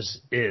Funchess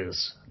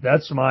is.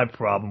 That's my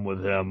problem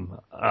with him.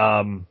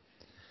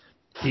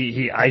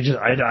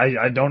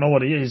 I don't know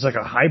what he is. He's like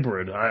a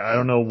hybrid. I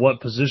don't know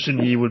what position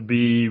he would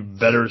be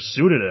better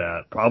suited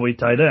at. Probably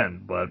tight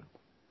end, but.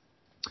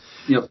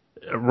 Yep.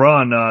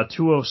 Ron,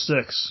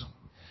 206.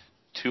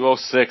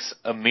 206,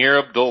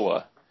 Ameer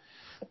Abdullah.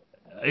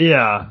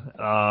 Yeah.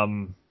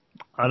 And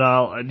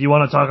do you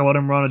want to talk about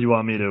him, Ron, or do you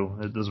want me to?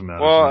 It doesn't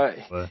matter. Well,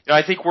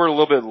 I think we're a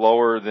little bit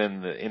lower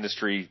than the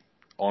industry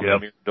on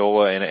Ameer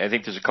Abdullah, and I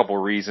think there's a couple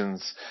of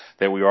reasons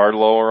that we are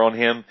lower on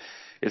him.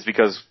 Is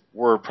because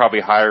we're probably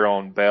higher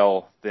on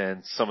Bell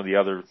than some of the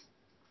other,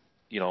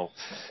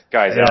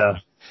 guys out.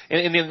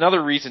 And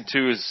another reason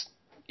too is,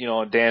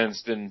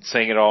 Dan's been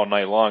saying it all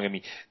night long. I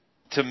mean,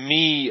 to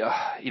me,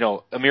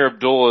 Ameer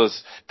Abdullah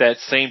is that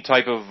same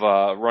type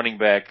of running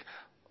back,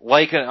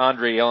 like an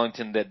Andre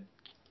Ellington, that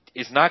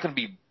is not going to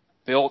be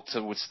built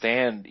to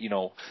withstand,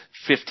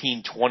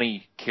 15,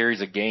 20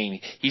 carries a game.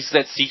 He's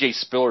that CJ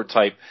Spiller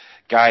type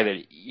guy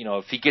that,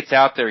 if he gets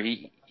out there,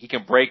 he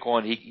can break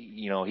one,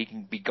 he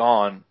can be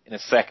gone in a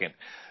second.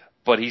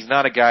 But he's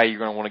not a guy you're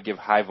going to want to give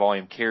high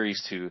volume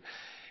carries to,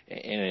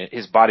 and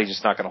his body's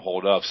just not going to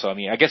hold up. So, I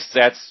mean, I guess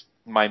that's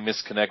my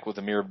misconnect with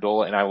Ameer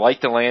Abdullah, and I like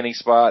the landing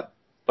spot,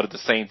 but at the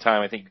same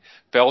time, I think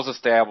Bell's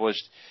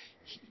established.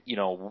 You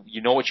know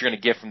what you're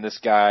going to get from this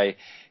guy,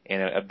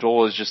 and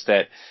Abdullah is just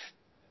that,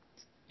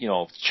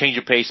 change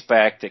of pace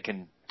back that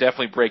can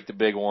definitely break the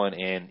big one.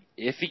 And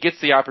if he gets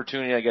the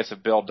opportunity, I guess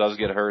if Bell does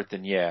get hurt,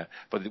 then yeah.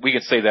 But we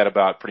can say that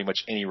about pretty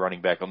much any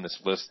running back on this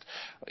list,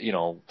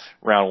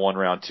 round 1,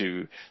 round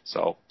 2.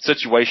 So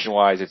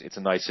situation-wise, it's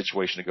a nice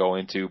situation to go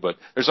into. But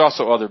there's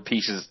also other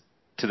pieces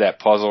to that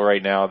puzzle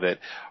right now that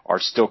are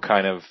still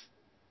kind of,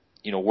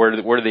 where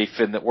do they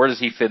fit? Where does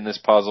he fit in this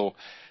puzzle?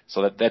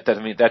 So that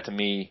to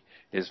me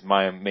is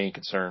my main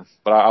concern.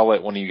 But I'll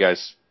let one of you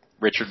guys,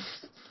 Richard.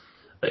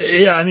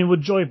 Yeah, I mean,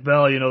 with Joyce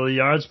Bell, the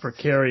yards per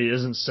carry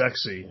isn't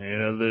sexy.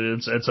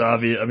 It's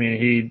obvious. I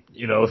mean,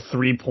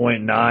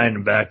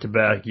 3.9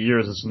 back-to-back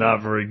years. It's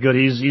not very good.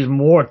 He's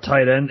more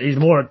tight end. He's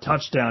more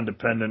touchdown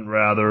dependent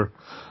rather,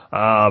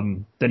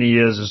 than he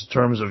is in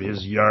terms of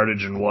his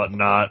yardage and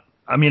whatnot.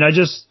 I mean,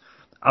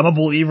 I'm a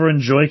believer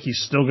in Joyce.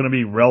 He's still going to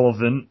be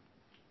relevant.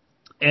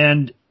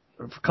 And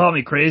call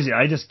me crazy,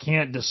 I just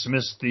can't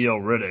dismiss Theo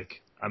Riddick.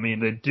 I mean,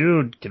 the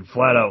dude can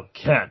flat out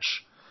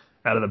catch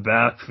out of the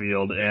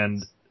backfield,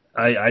 and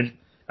I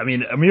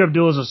mean, Ameer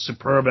Abdullah is a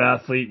superb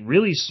athlete,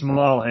 really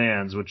small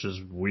hands, which is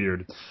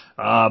weird.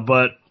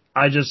 But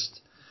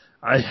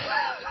and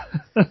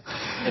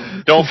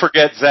don't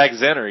forget Zach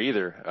Zenner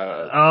either.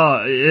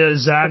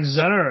 Zach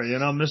Zenner,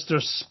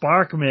 Mr.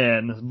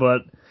 Sparkman.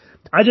 But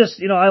I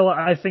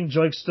think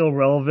Joyce's still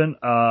relevant.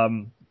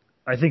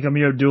 I think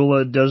Ameer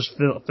Abdullah does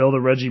fill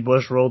the Reggie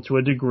Bush role to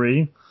a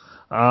degree.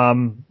 I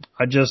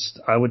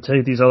would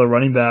take these other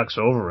running backs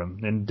over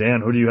him. And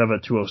Dan, who do you have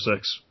at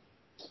 206?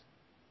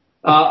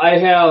 I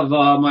have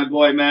my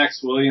boy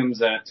Max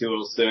Williams at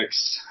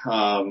 206.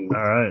 All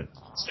right.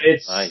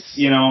 It's nice.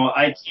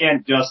 I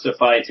can't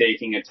justify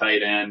taking a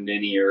tight end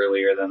any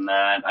earlier than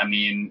that. I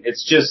mean,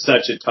 it's just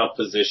such a tough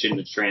position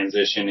to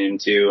transition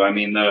into. I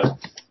mean, the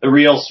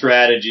real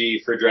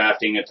strategy for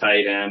drafting a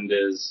tight end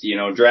is,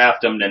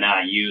 draft them to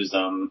not use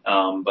them.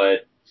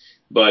 But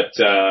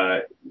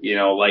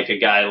like a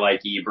guy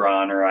like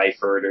Ebron or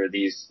Eifert or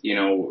these,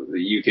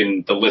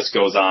 the list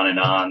goes on and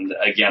on.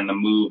 Again, the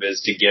move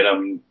is to get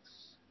them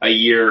a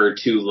year or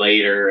two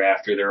later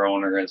after their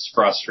owner is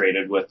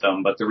frustrated with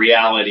them. But the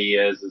reality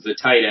is a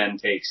tight end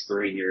takes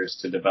 3 years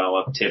to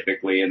develop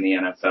typically in the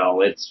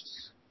NFL.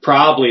 It's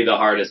probably the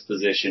hardest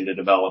position to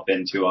develop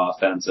into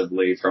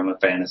offensively from a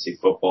fantasy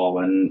football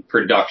and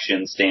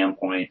production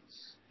standpoint.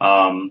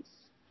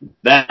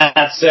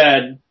 That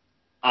said,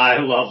 I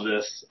love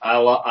this. I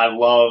love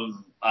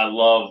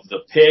the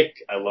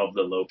pick. I love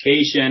the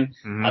location.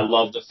 Mm-hmm. I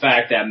love the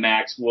fact that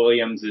Max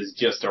Williams is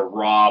just a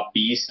raw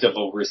beast of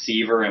a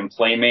receiver and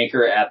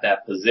playmaker at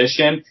that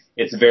position.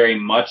 It's very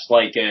much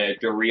like a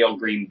Dorial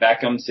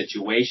Green-Beckham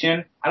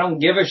situation. I don't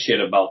give a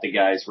shit about the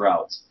guy's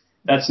routes.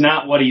 That's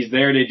not what he's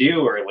there to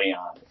do early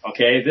on.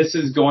 Okay. This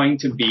is going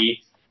to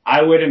be,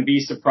 I wouldn't be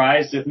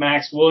surprised if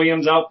Max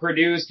Williams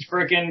outproduced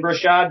frickin'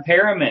 Brashad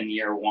Perriman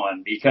year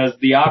 1 because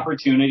the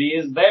opportunity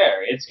is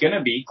there. It's going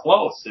to be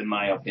close in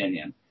my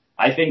opinion.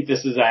 I think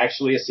this is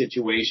actually a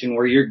situation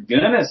where you're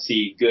going to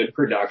see good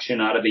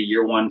production out of the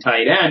year 1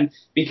 tight end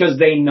because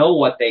they know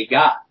what they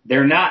got.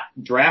 They're not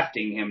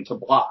drafting him to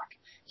block.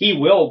 He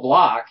will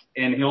block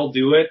and he'll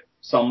do it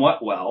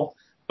somewhat well,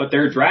 but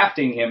they're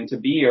drafting him to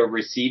be a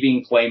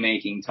receiving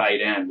playmaking tight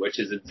end, which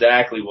is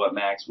exactly what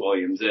Max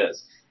Williams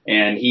is.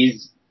 And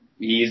he's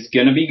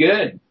going to be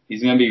good.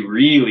 He's going to be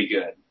really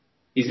good.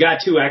 He's got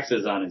 2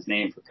 X's on his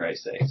name, for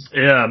Christ's sakes.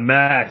 Yeah,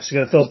 Max. You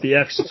got to fill up the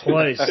X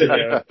twice.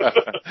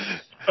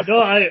 No,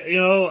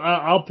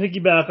 I'll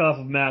piggyback off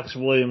of Max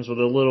Williams with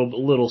a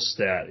little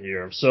stat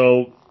here.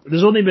 So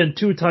there's only been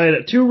 2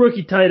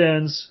 rookie tight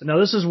ends. Now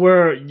this is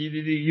where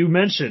you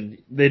mentioned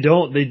they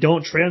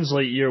don't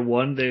translate year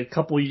 1. They a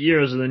couple of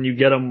years and then you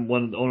get them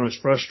when the owner's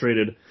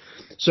frustrated.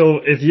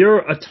 So if you're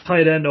a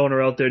tight end owner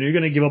out there and you're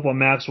going to give up on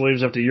Max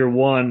Williams after year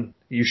one,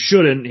 you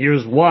shouldn't.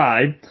 Here's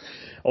why.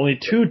 Only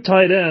two rookie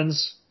tight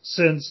ends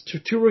since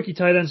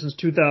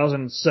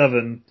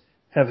 2007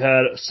 have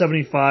had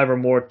 75 or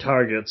more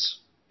targets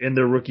in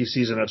their rookie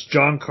season. That's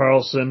John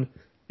Carlson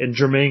and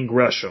Jermaine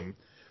Gresham.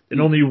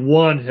 And only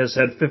one has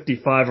had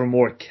 55 or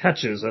more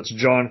catches. That's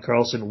John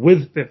Carlson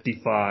with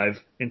 55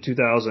 in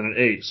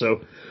 2008.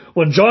 So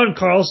when John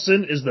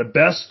Carlson is the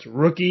best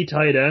rookie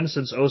tight end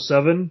since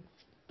 07,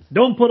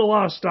 don't put a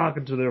lot of stock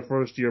into their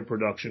first year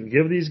production.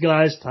 Give these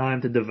guys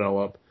time to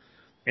develop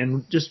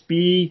and just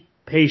be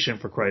patient,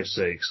 for Christ's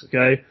sakes.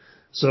 Okay?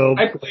 So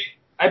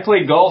I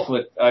played golf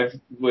with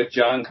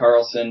John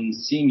Carlson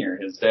Sr.,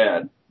 his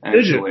dad.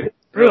 Actually. Did you?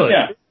 Really?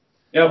 Yeah.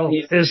 Yep, well,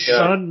 his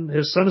son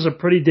is a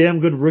pretty damn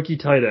good rookie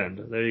tight end.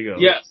 There you go.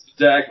 Yes,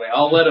 exactly.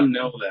 I'll let him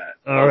know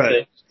that. All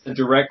right. It's a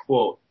direct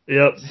quote.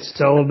 Yep. Just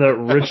tell him that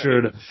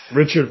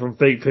Richard from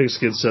Fake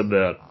Pigskin said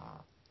that.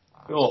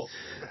 Cool.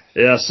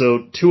 Yeah.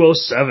 So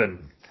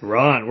 207.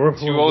 Ron, we're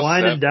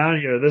winding down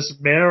here. This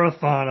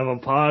marathon of a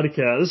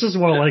podcast. This is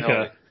more like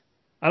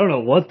I don't know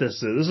what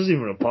this is. This isn't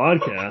even a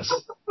podcast.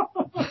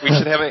 We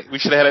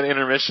should have had an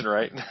intermission,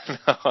 right?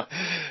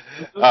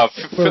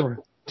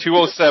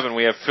 207,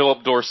 we have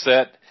Philip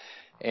Dorsett,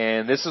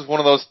 and this is one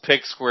of those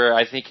picks where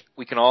I think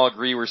we can all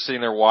agree we're sitting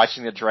there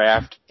watching the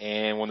draft,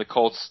 and when the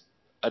Colts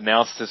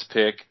announced this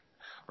pick,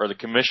 or the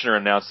commissioner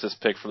announced this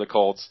pick for the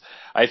Colts,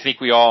 I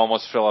think we all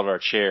almost fell out of our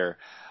chair.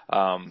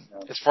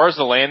 As far as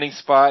the landing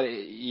spot,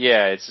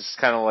 yeah, it's just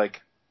kind of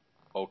like,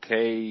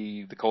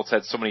 okay, the Colts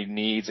had so many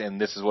needs,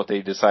 and this is what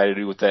they decided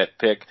to do with that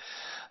pick.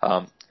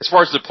 As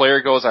far as the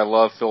player goes, I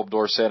love Philip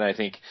Dorsett, and I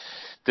think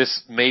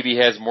this maybe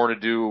has more to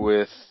do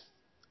with,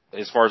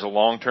 as far as a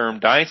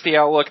long-term dynasty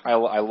outlook, I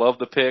love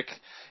the pick.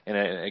 And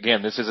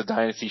again, this is a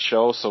dynasty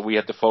show, so we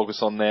have to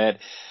focus on that.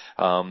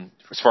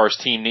 As far as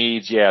team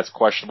needs, yeah, it's a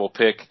questionable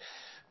pick.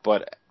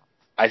 But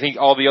I think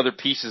all the other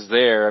pieces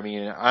there, I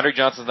mean, Andre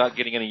Johnson's not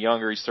getting any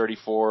younger. He's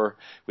 34.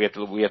 We have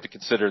to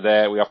consider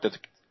that. We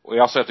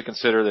also have to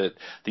consider that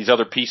these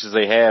other pieces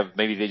they have,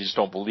 maybe they just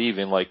don't believe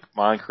in, like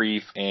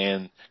Moncrief,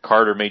 and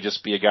Carter may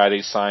just be a guy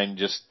they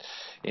signed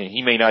and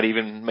he may not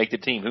even make the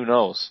team. Who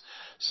knows?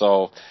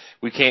 So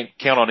we can't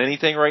count on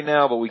anything right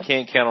now, but we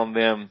can't count on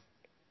them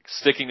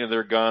sticking to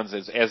their guns.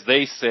 As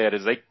they said,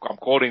 I'm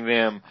quoting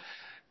them,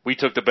 we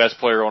took the best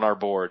player on our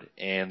board,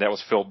 and that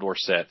was Philip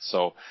Dorsett.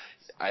 So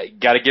I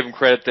got to give him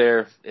credit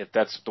there if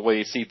that's the way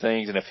you see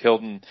things, and if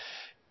Hilton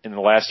in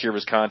the last year of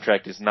his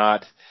contract is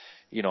not,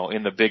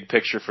 in the big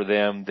picture for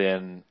them,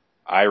 then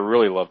I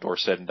really love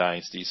Dorsett in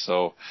Dynasty.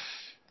 So,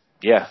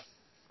 yeah.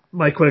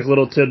 My quick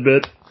little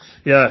tidbit.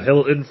 Yeah,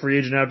 Hilton free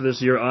agent after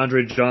this year.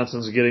 Andre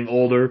Johnson's getting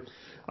older.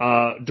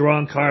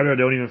 Deron Carter,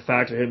 don't even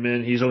factor him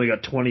in. He's only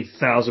got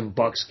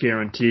 $20,000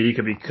 guaranteed. He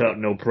could be cut,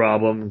 no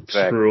problem.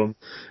 Exactly. Screw him.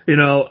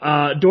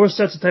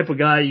 Dorsett's the type of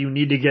guy you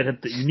need to give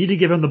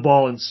him the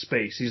ball in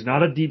space. He's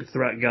not a deep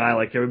threat guy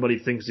like everybody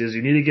thinks he is.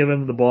 You need to give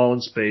him the ball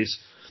in space.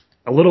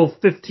 A little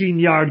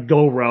 15-yard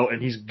go route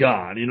and he's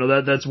gone.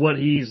 That's what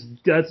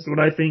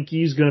I think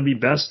he's going to be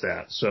best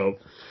at. So,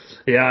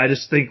 yeah, I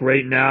just think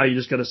right now you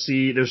just got to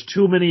see there's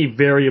too many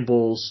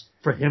variables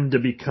for him to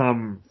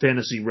become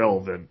fantasy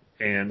relevant.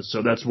 And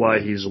so that's why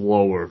he's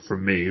lower for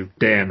me.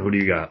 Dan, who do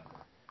you got?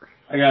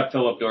 I got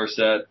Philip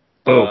Dorsett.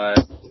 Boom.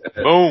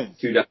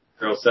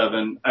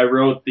 2.07. I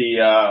wrote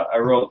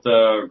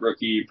the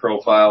rookie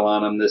profile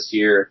on him this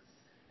year.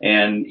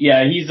 And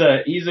yeah, he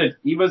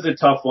was a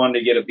tough one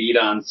to get a beat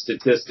on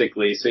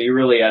statistically. So you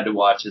really had to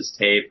watch his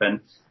tape.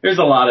 And there's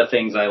a lot of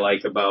things I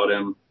like about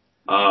him.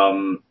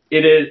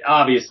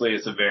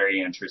 It's a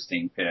very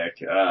interesting pick.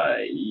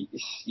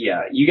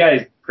 Yeah, you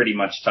guys pretty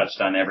much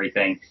touched on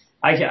everything.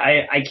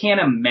 I can't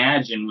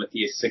imagine with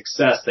the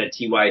success that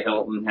T.Y.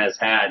 Hilton has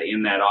had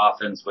in that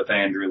offense with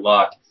Andrew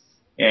Luck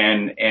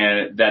and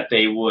that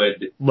they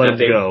would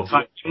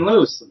cut him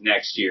loose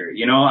next year.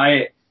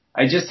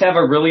 I just have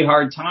a really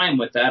hard time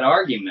with that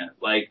argument.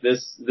 Like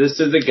this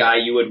is a guy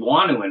you would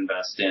want to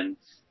invest in.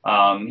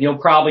 He'll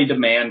probably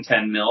demand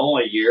 $10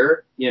 million a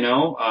year,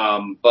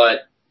 but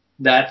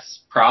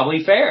that's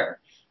probably fair.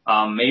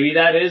 Maybe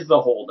that is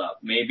the holdup.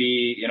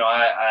 Maybe,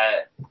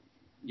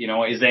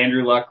 is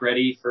Andrew Luck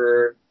ready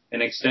for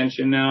an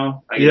extension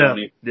now? Yeah.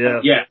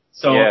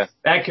 So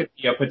that could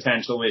be a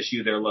potential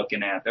issue they're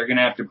looking at. They're going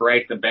to have to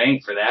break the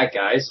bank for that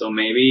guy. So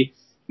maybe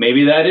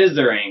that is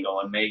their angle,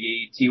 and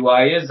maybe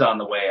T.Y. is on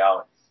the way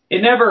out.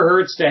 It never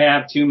hurts to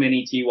have too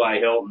many T.Y.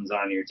 Hiltons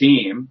on your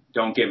team.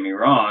 Don't get me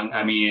wrong.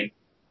 I mean,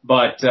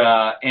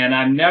 and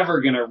I'm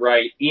never going to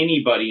write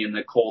anybody in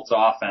the Colts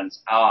offense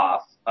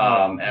off.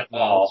 At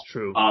all. That's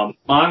true.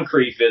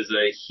 Moncrief is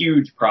a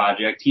huge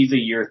project. He's a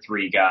year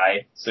 3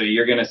 guy, so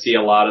you're going to see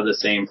a lot of the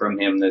same from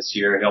him this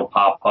year. He'll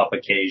pop up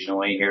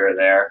occasionally here or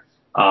there.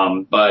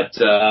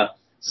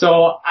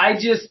 So I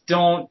just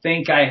don't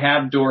think I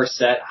have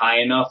Dorsett high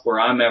enough where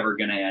I'm ever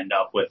going to end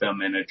up with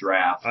him in a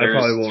draft. I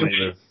probably won't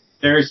either.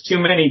 There's too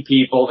many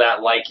people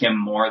that like him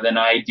more than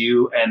I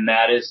do, and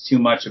that is too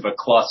much of a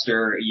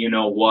cluster,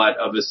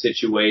 of a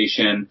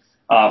situation.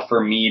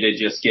 for me to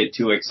just get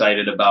too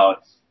excited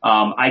about.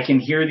 I can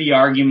hear the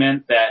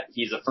argument that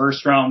he's a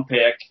first round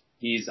pick.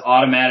 He's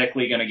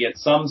automatically going to get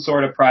some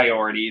sort of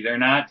priority. They're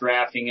not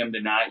drafting him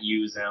to not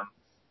use him.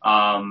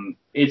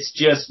 It's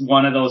just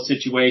one of those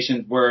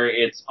situations where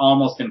it's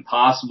almost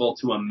impossible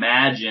to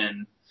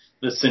imagine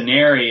the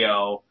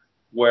scenario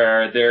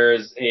where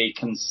there's a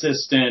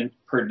consistent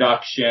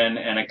production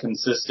and a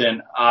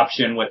consistent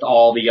option with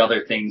all the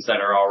other things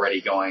that are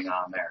already going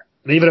on there.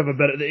 They even have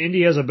the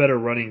Indy has a better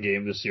running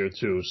game this year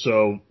too,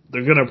 so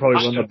they're going to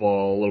probably run the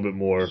ball a little bit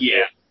more.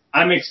 Yeah.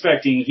 I'm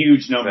expecting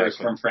huge numbers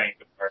from Frank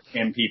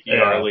in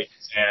PPR leagues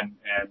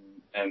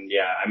and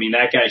yeah, I mean,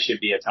 that guy should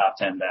be a top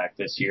 10 back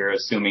this year,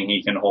 assuming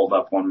he can hold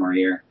up one more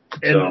year.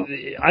 And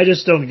I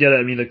just don't get it.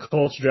 I mean, the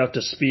Colts draft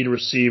a speed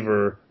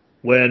receiver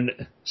when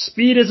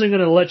speed isn't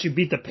going to let you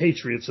beat the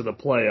Patriots in the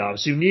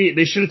playoffs.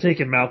 They should have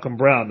taken Malcolm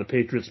Brown, the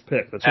Patriots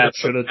pick. That's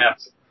what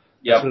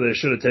That's where they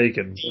should have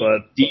taken.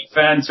 But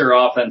defense or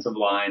offensive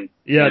line.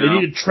 Yeah, they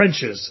needed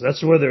trenches.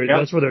 That's where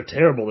they're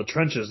terrible. The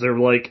trenches. They're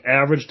like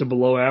average to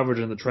below average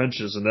in the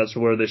trenches, and that's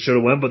where they should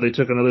have went. But they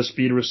took another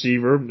speed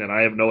receiver, and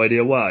I have no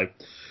idea why.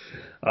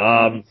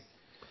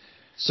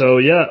 So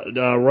yeah,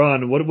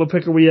 Ron, what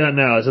pick are we at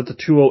now? Is it the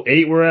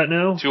 208 we're at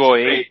now?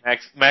 208.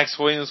 Max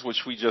Williams,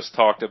 which we just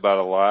talked about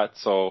a lot.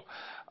 So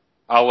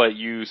I'll let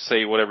you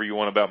say whatever you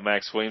want about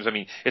Max Williams. I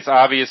mean, it's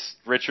obvious,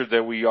 Richard,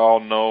 that we all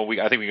know.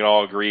 I think we can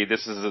all agree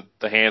this is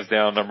the hands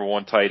down number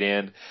one tight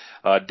end.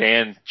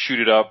 Dan chewed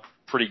it up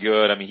pretty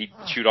good. I mean, he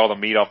chewed all the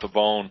meat off the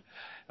bone,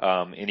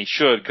 and he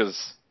should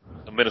because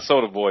a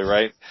Minnesota boy,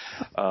 right?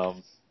 I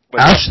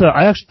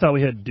actually thought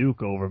we had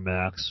Duke over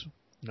Max.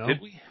 No?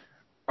 Did we?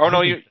 Oh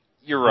no,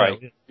 you're right.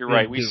 You're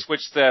right. We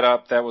switched that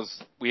up.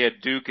 We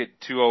had Duke at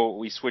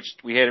 20.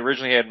 We had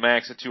originally had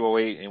Max at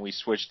 208, and we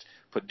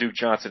put Duke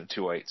Johnson at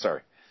 208.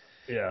 Sorry.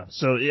 Yeah.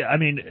 So yeah, I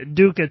mean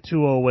Duke at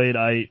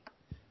 208.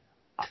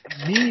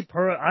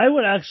 I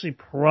would actually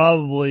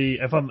probably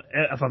if I'm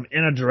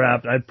in a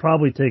draft, I'd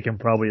probably take him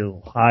probably a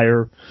little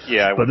higher.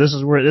 Yeah. But this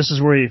is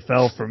where he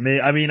fell for me.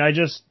 I mean,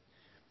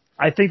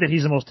 I think that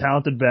he's the most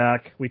talented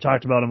back. We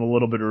talked about him a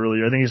little bit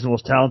earlier. I think he's the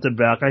most talented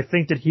back. I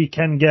think that he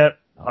can get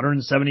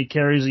 170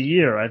 carries a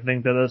year. I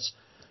think that that's,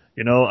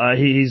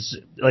 he's,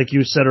 like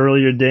you said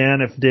earlier,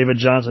 Dan, if David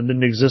Johnson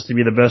didn't exist, he'd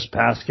be the best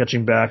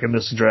pass-catching back in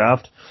this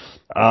draft.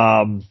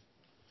 And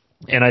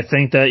I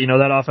think that,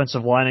 that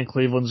offensive line in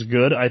Cleveland's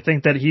good. I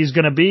think that he's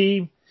going to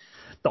be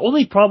 – the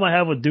only problem I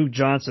have with Duke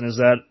Johnson is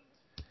that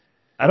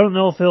I don't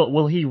know if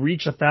will he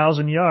reach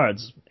 1,000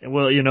 yards.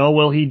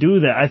 Will he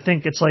do that? I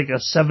think it's like a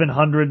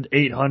 700,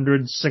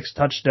 800,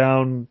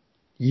 6-touchdown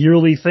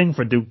yearly thing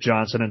for Duke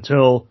Johnson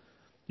until,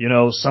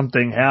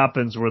 something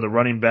happens where the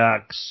running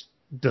backs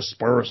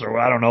disperse or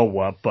I don't know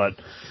what. But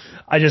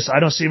I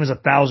don't see him as a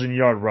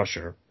 1,000-yard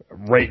rusher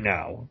right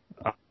now.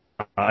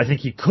 I think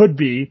he could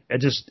be.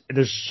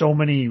 There's so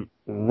many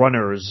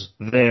runners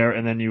there,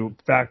 and then you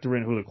factor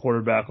in who the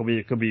quarterback will be.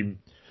 It could be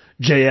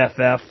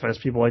JFF, as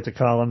people like to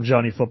call him,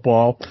 Johnny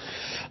Football.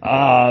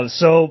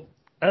 So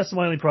that's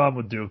my only problem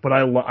with Duke, but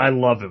I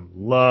love him.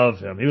 Love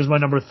him. He was my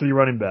number 3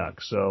 running back.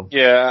 So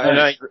yeah,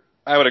 and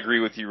I would agree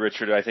with you,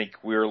 Richard. I think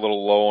we're a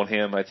little low on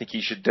him. I think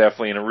he should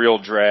definitely, in a real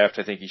draft,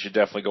 I think he should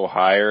definitely go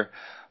higher.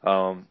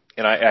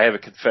 And I have a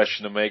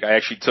confession to make. I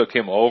actually took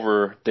him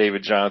over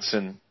David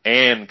Johnson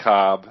and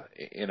Cobb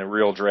in a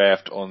real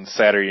draft on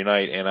Saturday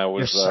night, and I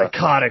was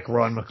psychotic,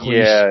 Ron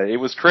McLeese. Yeah, it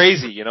was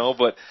crazy,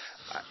 but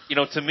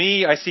to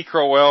me, I see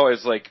Crowell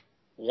as like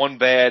one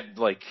bad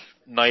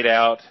night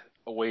out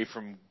away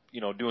from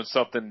doing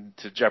something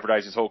to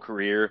jeopardize his whole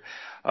career.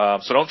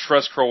 So don't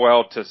trust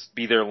Crowell to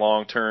be there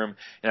long term.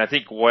 And I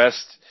think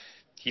West,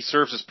 he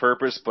serves his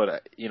purpose,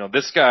 but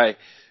this guy.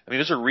 I mean,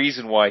 there's a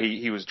reason why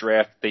he was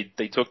drafted.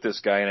 They took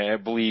this guy, and I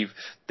believe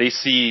they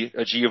see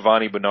a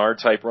Giovanni Bernard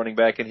type running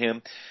back in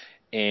him,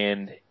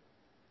 and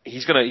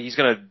he's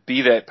gonna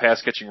be that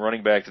pass catching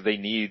running back that they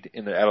need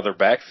out of their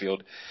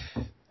backfield.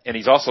 And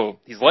he's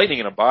lightning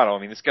in a bottle. I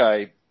mean, this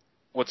guy.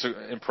 What's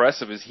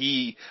impressive is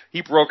he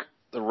broke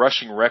the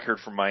rushing record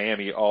for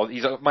Miami.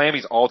 He's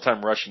Miami's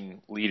all-time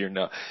rushing leader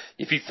now.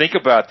 If you think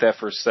about that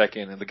for a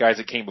second, and the guys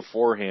that came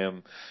before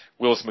him,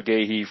 Willis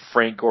McGahee,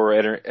 Frank Gore,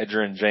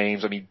 Edgerrin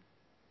James. I mean.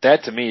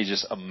 That to me is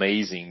just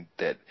amazing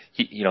that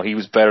he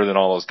was better than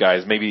all those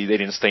guys. Maybe they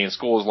didn't stay in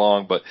school as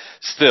long, but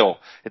still,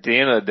 at the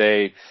end of the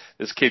day,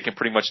 this kid can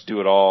pretty much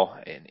do it all,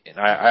 and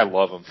I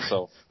love him.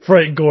 So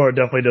Frank Gore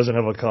definitely doesn't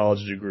have a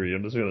college degree.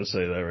 I'm just going to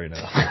say that right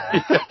now.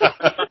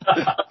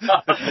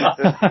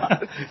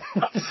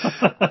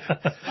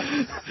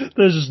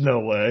 There's just no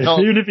way. No.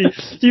 Even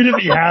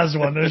if he has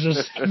one, there's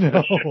just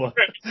no way.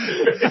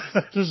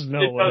 There's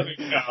no way.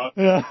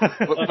 Yeah.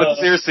 But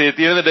seriously, at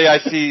the end of the day, I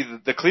see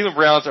the Cleveland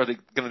Browns are going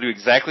to do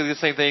exactly the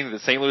same thing the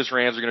St. Louis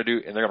Rams are going to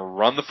do, and they're going to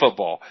run the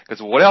football.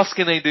 Because what else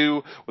can they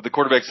do with the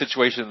quarterback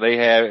situation they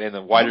have and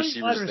the wide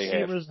receivers they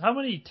have? How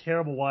many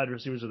terrible wide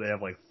receivers do they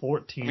have? Like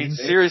 14? I mean,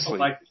 seriously.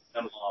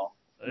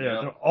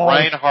 Yeah,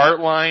 Ryan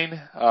Hartline,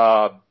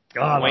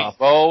 Wayne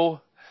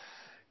Bowe.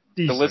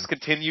 The list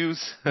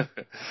continues.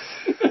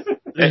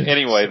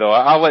 Anyway, though,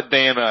 I'll let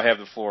Dan have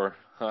the floor.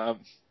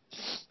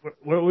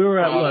 We were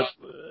at what?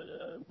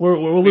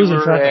 We're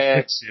losing track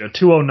of picks here.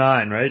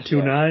 209, right?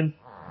 209?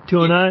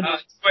 209?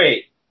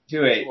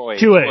 2-8.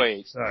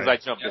 2-8. Because I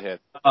jumped ahead.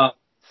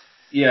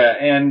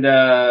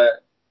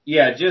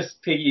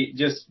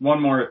 Just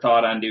one more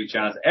thought on Duke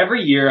Johnson.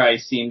 Every year I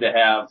seem to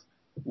have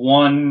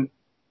one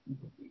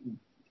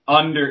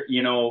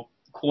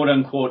quote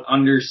unquote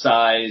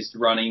undersized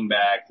running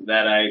back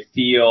that I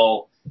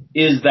feel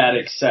is that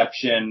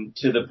exception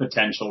to the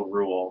potential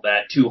rule,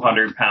 that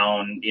 200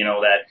 pound,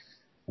 that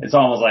it's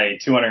almost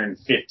like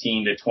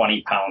 215 to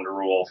 20 pound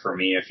rule for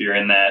me. If you're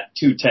in that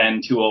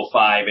 210,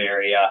 205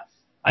 area,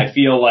 I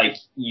feel like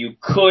you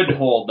could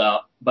hold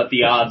up, but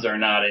the odds are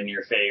not in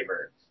your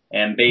favor.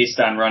 And based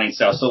on running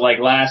style. So like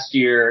last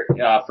year,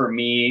 for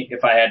me,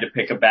 if I had to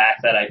pick a back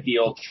that I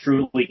feel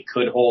truly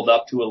could hold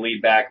up to a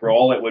lead back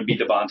role, it would be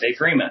Devontae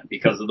Freeman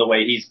because of the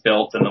way he's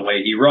built and the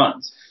way he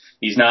runs.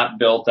 He's not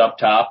built up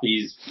top.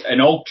 He's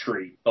an oak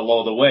tree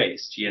below the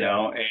waist,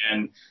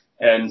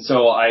 and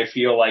so I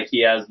feel like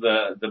he has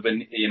the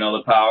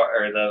power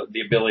or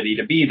the ability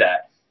to be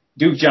that.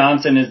 Duke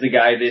Johnson is the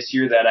guy this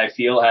year that I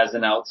feel has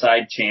an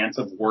outside chance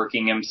of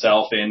working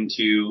himself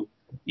into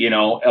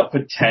a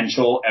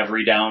potential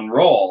every down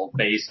role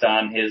based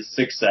on his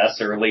success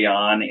early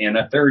on in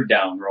a third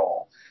down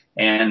role.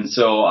 And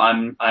so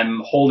I'm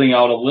holding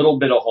out a little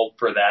bit of hope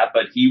for that,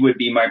 but he would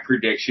be my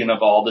prediction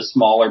of all the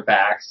smaller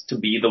backs to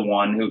be the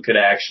one who could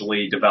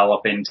actually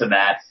develop into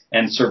that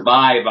and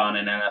survive on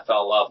an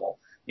NFL level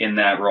in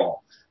that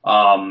role.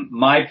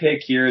 My pick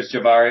here is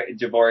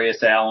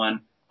Javorius Allen.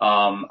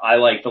 I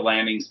like the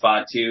landing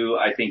spot too.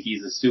 I think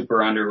he's a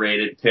super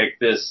underrated pick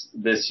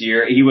this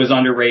year. He was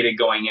underrated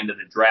going into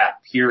the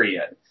draft,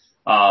 period.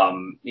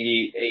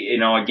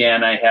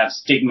 Again, I have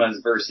stigmas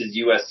versus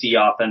USC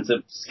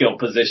offensive skill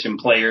position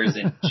players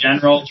in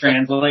general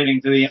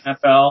translating to the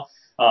NFL.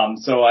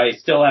 So I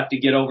still have to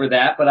get over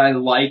that, but I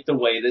like the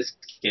way this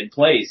kid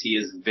plays. He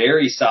is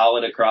very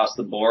solid across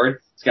the board.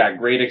 He's got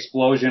great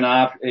explosion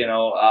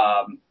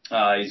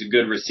he's a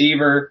good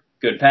receiver,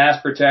 good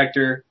pass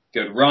protector,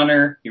 good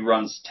runner. He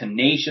runs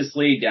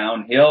tenaciously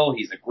downhill.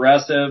 He's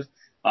aggressive.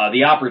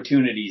 The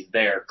opportunity's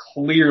there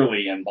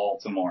clearly in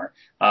Baltimore.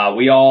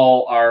 We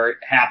all are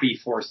happy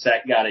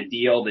Forsett got a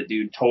deal. The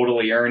dude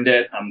totally earned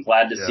it. I'm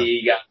glad to see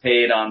he got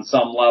paid on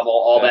some level.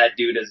 All that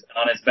dude has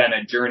done has been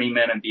a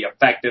journeyman and be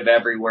effective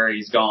everywhere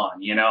he's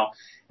gone,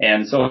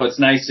 And so it's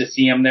nice to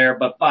see him there,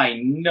 but by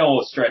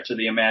no stretch of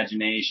the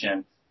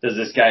imagination does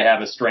this guy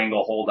have a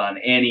stranglehold on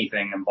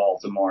anything in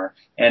Baltimore.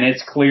 And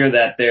it's clear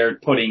that they're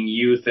putting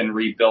youth and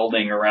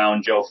rebuilding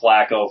around Joe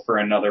Flacco for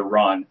another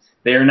run.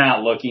 They're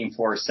not looking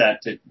for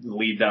Set to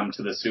lead them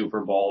to the Super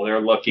Bowl. They're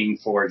looking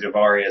for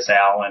Javorius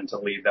Allen to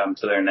lead them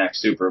to their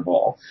next Super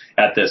Bowl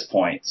at this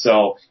point.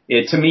 So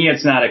to me,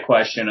 it's not a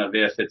question of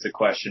if, it's a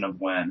question of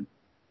when.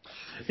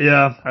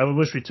 Yeah, I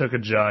wish we took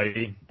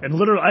Ajayi. And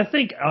literally, I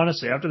think,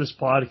 honestly, after this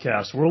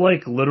podcast, we're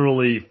like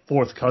literally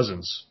fourth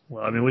cousins.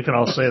 Well, I mean, we can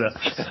all say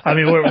that. I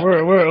mean,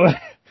 we're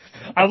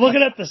I'm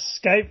looking at the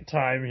Skype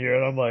time here,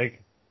 and I'm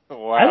like,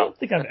 wow. I don't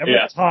think I've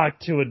ever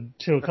talked to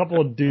a couple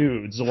of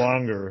dudes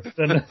longer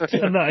than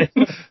I.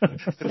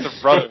 It's a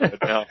brotherhood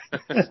now.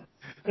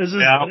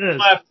 We'll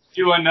have to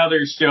do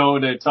another show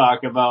to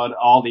talk about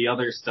all the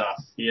other stuff,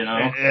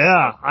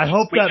 Yeah, I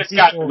hope we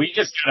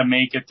just gotta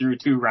make it through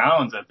 2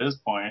 rounds at this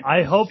point.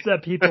 I hope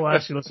that people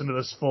actually listen to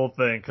this full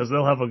thing because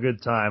they'll have a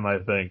good time. I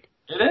think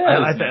it is.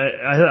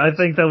 I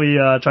think that we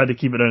tried to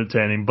keep it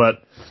entertaining,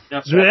 but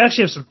so we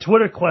actually have some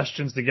Twitter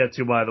questions to get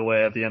to, by the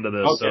way, at the end of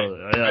this.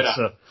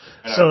 Okay.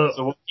 So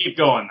we'll keep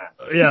going then.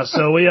 Yeah.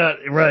 So we got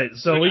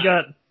So we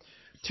got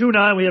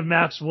 2-9. We have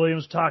Max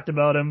Williams. Talked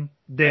about him.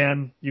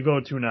 Dan, you go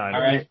 2-9. All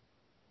right.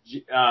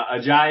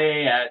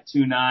 Ajayi at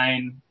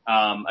 2-9.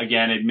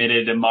 Again,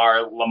 admitted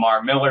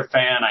Lamar Miller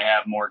fan. I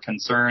have more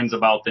concerns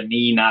about the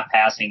knee not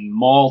passing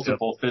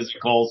multiple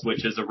physicals,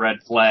 which is a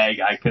red flag.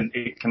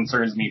 It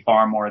concerns me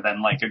far more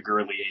than like a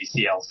Gurley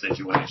ACL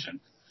situation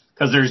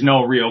because there's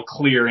no real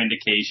clear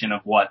indication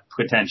of what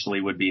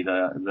potentially would be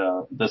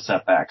the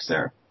setbacks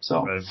there.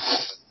 So,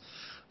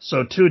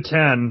 So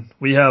 2-10,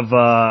 we have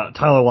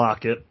Tyler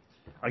Lockett.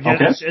 Again,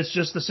 it's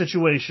just the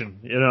situation,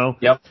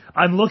 Yep.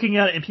 I'm looking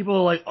at it, and people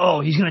are like,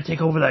 oh, he's going to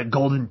take over that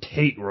Golden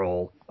Tate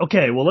role.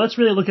 Okay, well, let's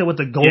really look at what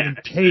the Golden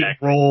Tate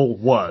role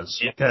was,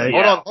 okay?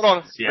 Hold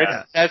on.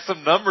 Yeah. Add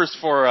some numbers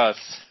for us.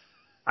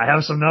 I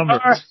have some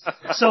numbers.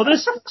 So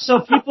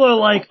people are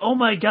like, oh,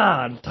 my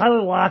God,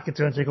 Tyler Lockett's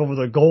going to take over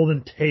the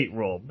Golden Tate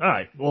role. All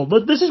right, well,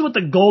 this is what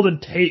the Golden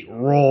Tate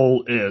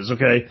role is,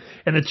 okay?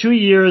 In the 2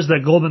 years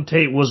that Golden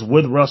Tate was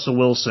with Russell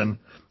Wilson,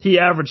 he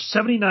averaged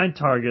 79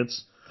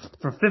 targets,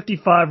 for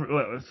 55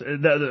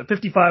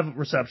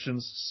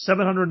 receptions,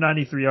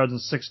 793 yards,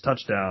 and 6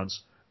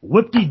 touchdowns.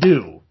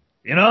 Whip-de-doo.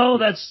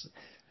 That's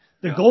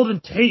the Golden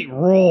Tate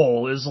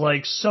role is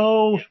like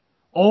so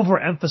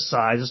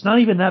overemphasized. It's not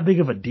even that big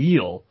of a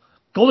deal.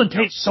 Golden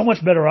Tate's so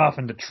much better off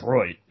in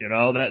Detroit.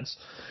 That's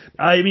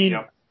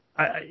the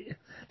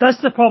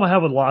problem I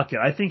have with Lockett.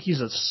 I think he's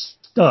a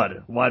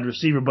stud wide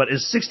receiver, but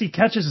his 60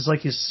 catches is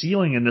like his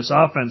ceiling in this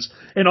offense.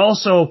 And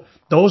also,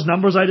 those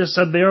numbers I just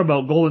said there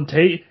about Golden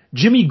Tate,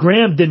 Jimmy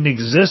Graham didn't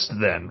exist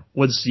then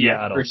with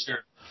Seattle. Yeah, for sure.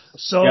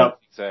 So, yep,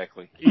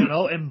 exactly.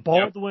 And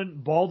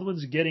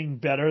Baldwin's getting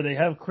better. They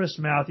have Chris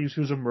Matthews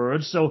who's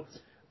emerged. So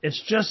it's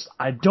just,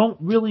 I don't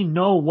really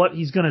know what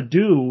he's going to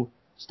do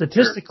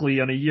statistically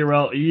on a year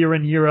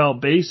in, year out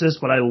basis,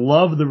 but I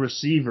love the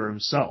receiver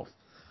himself.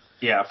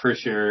 Yeah, for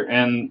sure.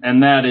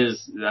 And that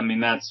is, I mean,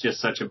 that's just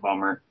such a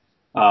bummer.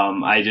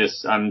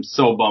 I'm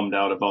so bummed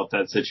out about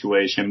that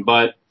situation,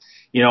 but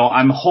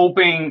I'm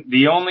hoping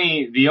the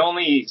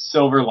only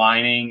silver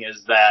lining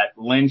is that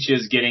Lynch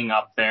is getting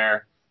up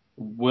there.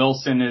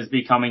 Wilson is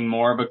becoming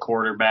more of a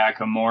quarterback,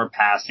 a more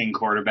passing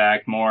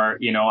quarterback,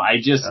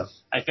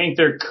 I think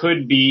there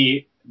could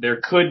be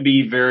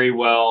very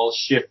well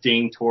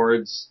shifting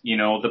towards,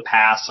 the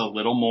pass a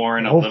little more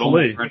and a little more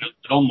and a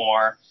little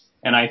more.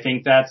 And I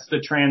think that's the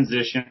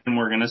transition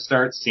we're going to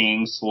start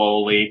seeing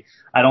slowly.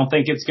 I don't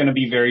think it's going to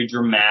be very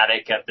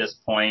dramatic at this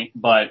point,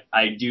 but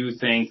I do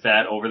think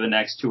that over the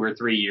next 2 or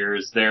 3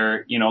 years,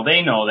 they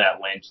know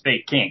that Lynch,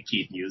 they can't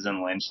keep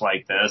using Lynch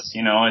like this.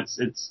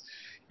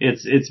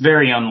 It's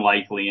very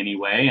unlikely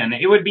anyway. And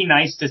it would be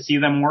nice to see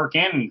them work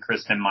in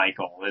Christine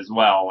Michael as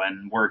well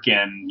and work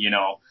in,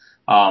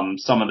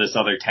 some of this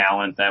other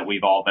talent that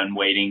we've all been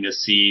waiting to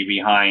see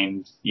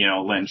behind,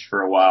 Lynch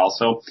for a while.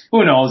 So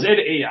who knows?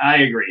 I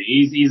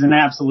agree. He's an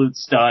absolute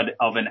stud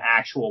of an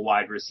actual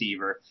wide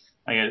receiver.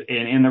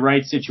 In the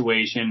right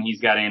situation, he's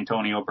got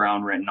Antonio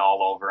Brown written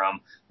all over him.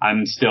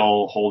 I'm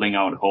still holding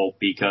out hope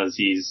because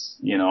he's,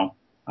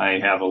 I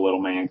have a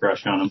little man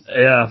crush on him.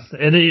 Yeah,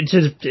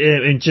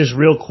 and just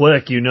real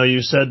quick,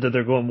 you said that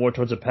they're going more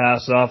towards a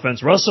pass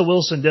offense. Russell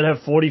Wilson did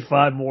have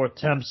 45 more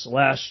attempts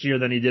last year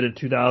than he did in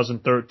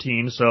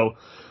 2013, so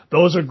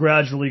those are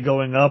gradually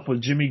going up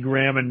with Jimmy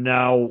Graham and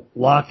now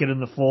Lockett in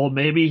the fold.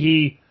 Maybe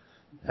he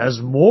has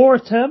more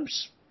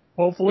attempts,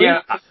 hopefully.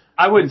 Yeah,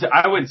 I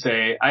would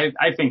say I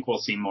think we'll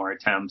see more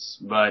attempts,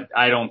 but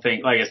I don't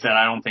think, like I said,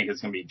 I don't think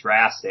it's going to be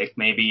drastic.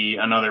 Maybe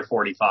another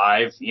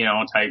 45,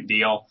 type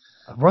deal.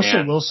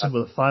 Russell Wilson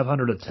with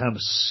 500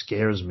 attempts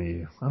scares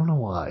me. I don't know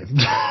why.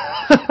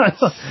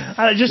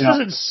 It just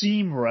doesn't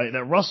seem right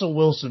that Russell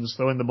Wilson's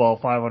throwing the ball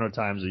 500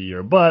 times a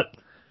year. But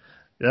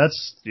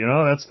that's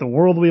the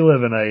world we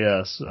live in, I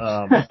guess.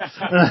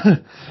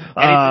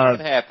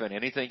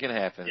 Anything can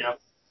happen. Yep.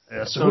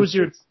 Yeah. So who's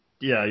your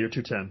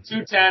 210?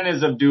 210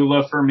 is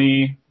Abdullah for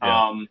me.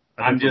 Yeah.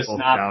 I'm just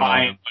not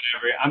buying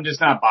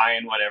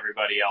what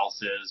everybody else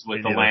is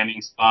with the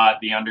landing spot,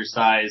 the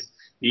undersize,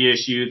 the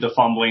issue, the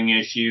fumbling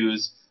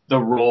issues, the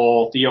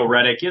role. Theo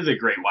Reddick is a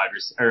great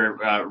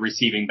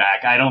receiving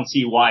back. I don't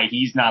see why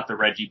he's not the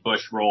Reggie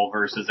Bush role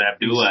versus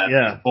Abdullah at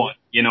this point.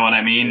 You know what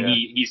I mean? Yeah.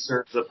 He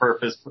serves the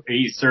purpose.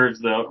 He serves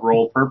the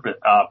role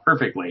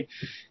perfectly.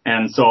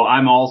 And so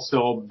I'm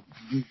also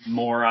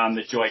more on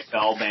the Joyce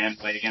Bell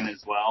bandwagon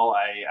as well.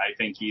 I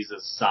think he's a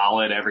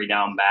solid every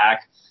down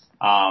back.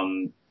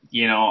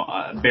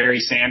 Barry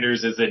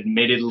Sanders is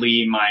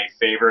admittedly my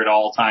favorite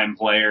all-time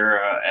player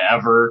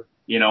ever,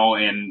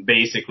 in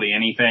basically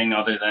anything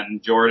other than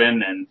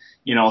Jordan. And,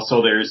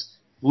 so there's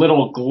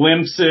little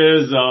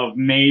glimpses of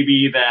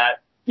maybe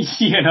that,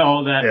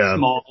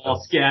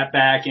 small scat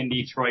back in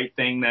Detroit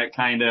thing that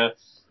kind of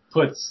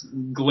puts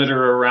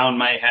glitter around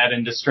my head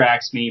and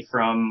distracts me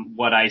from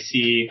what I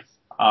see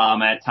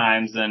at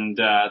times. And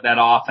that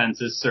offense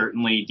is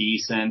certainly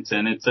decent,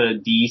 and it's a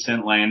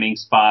decent landing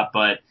spot,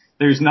 but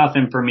there's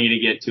nothing for me to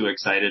get too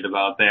excited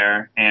about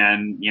there.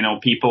 And,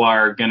 people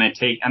are going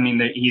to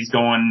he's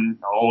going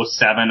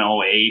 07,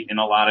 08 in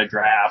a lot of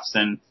drafts,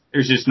 and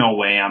there's just no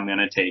way I'm going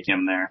to take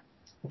him there.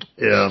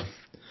 Yeah.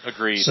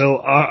 Agreed. So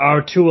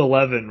our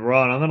 211,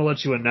 Ron, I'm going to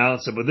let you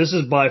announce it, but this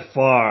is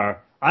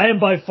I am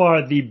by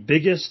far the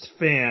biggest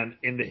fan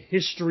in the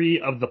history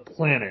of the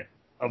planet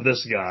of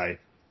this guy.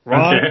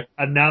 Ron,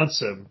 announce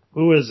him.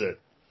 Who is it?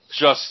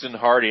 Justin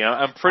Hardy.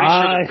 I'm pretty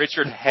sure that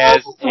Richard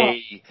has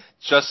a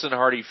Justin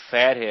Hardy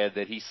fathead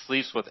that he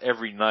sleeps with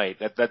every night.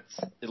 That's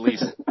at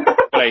least what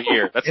I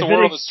hear. That's the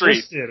word on the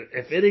street.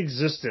 If it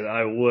existed,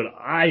 I would.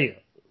 I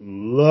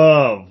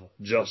love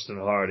Justin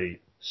Hardy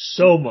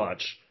so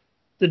much.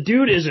 The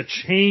dude is a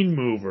chain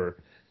mover.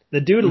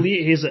 The dude,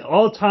 he's an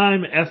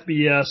all-time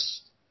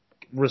FBS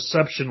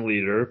reception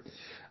leader.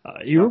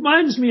 He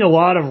reminds me a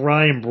lot of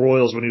Ryan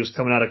Broyles when he was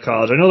coming out of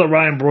college. I know that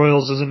Ryan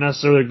Broyles isn't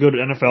necessarily a good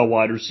NFL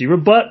wide receiver,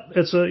 but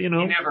it's He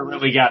never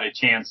really got a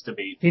chance to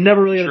be. He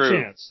never really had a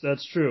chance.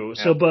 That's true.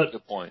 Yeah,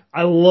 good point.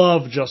 I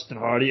love Justin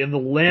Hardy, and the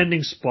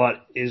landing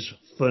spot is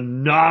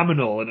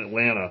phenomenal in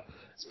Atlanta.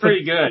 It's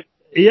pretty good.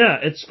 Yeah,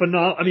 it's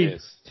phenomenal. I mean,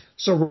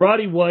 so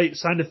Roddy White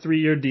signed a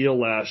 3-year deal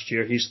last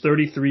year. He's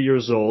 33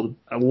 years old.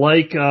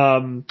 Like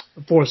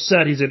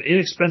Forsett, he's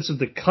inexpensive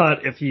to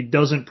cut if he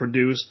doesn't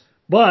produce.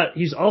 But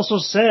he's also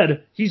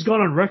said, he's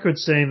gone on record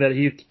saying that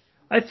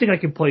I think I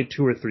can play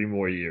 2 or 3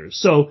 more years.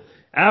 So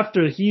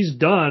after he's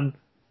done,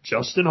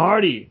 Justin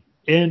Hardy.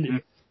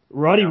 And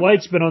Roddy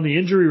White's been on the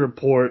injury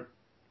report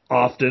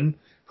often.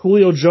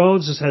 Julio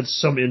Jones has had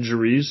some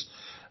injuries.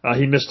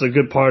 He missed a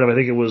good part of, I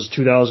think it was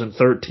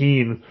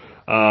 2013.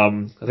 I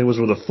think it was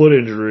with a foot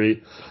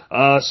injury.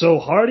 So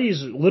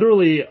Hardy's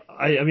literally,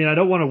 I mean, I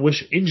don't want to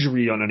wish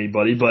injury on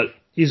anybody, but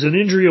he's an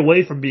injury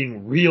away from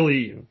being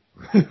really,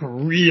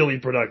 really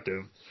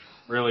productive.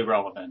 Really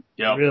relevant.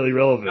 Yeah. Really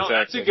relevant. No,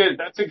 that's a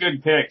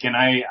good pick. And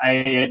I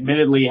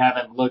admittedly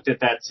haven't looked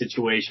at that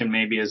situation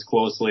maybe as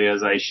closely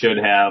as I should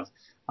have.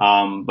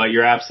 But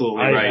you're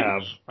absolutely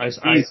right.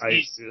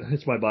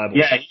 It's my Bible.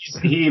 Yeah,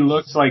 he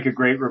looks like a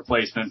great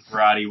replacement for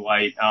Roddy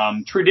White.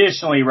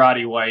 Traditionally,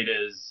 Roddy White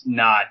is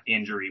not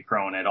injury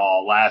prone at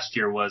all. Last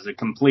year was a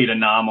complete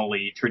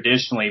anomaly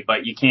traditionally,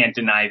 but you can't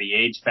deny the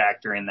age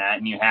factor in that,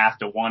 and you have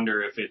to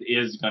wonder if it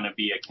is going to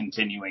be a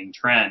continuing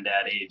trend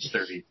at age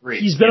 33.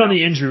 He's been on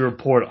the injury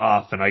report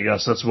often, I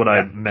guess. That's what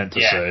I meant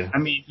to say. I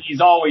mean,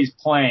 he's always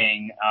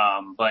playing,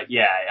 but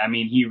yeah, I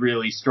mean, he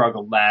really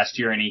struggled last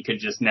year, and he could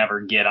just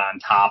never get on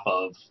top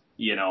of,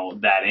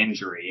 that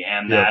injury.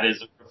 And that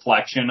is a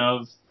reflection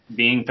of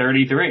being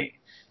 33.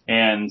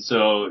 And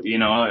so,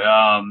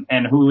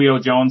 and Julio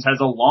Jones has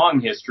a long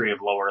history of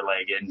lower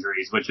leg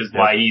injuries, which is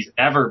why he's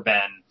ever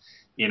been,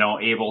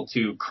 able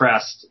to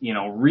crest,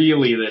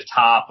 really the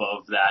top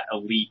of that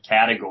elite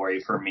category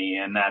for me.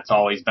 And that's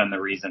always been the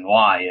reason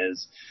why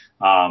is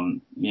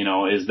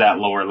that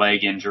lower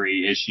leg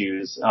injury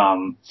issues.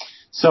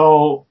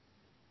 So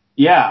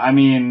yeah, I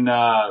mean,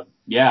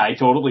 I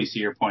totally see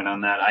your point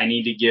on that. I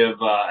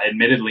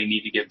admittedly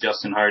need to give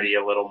Justin Hardy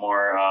a little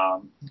more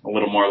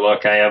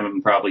look. I have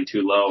him probably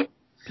too low.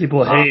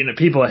 People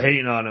are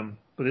hating on him,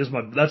 but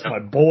that's my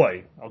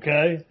boy.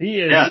 Okay, he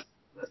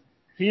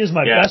is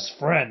my best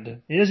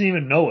friend. He doesn't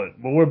even know it,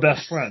 but we're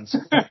best friends.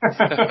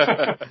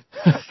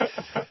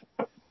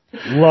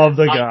 Love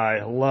the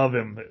guy, love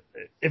him.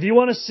 If you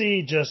want to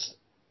see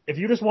if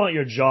you just want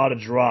your jaw to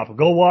drop,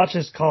 go watch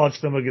his college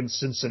film against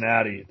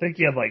Cincinnati. I think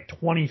he had like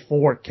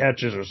 24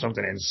 catches or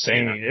something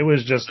insane. Yeah. It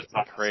was just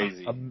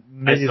crazy,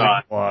 amazing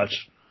to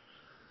watch.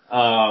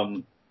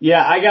 I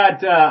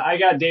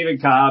got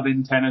David Cobb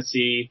in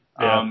Tennessee,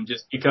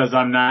 just because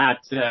I'm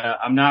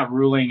not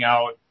ruling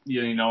out,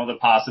 the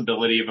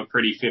possibility of a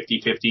pretty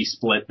 50-50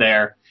 split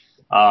there.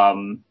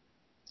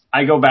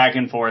 I go back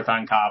and forth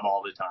on Cobb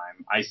all the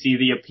time. I see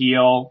the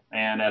appeal,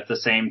 and at the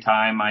same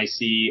time, I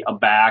see a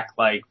back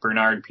like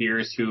Bernard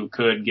Pierce who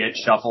could get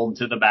shuffled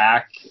to the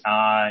back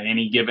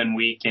any given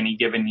week, any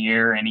given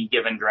year, any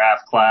given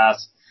draft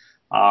class.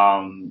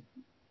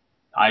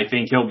 I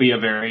think he'll be a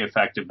very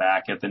effective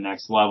back at the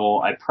next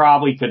level. I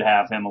probably could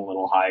have him a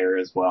little higher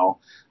as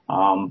well.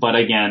 But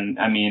again,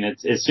 I mean,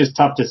 it's just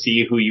tough to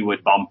see who you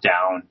would bump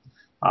down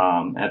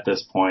at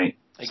this point.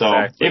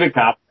 Exactly. So David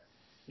Cobb.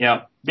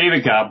 Yeah,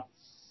 David Cobb.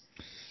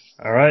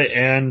 All right,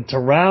 and to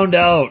round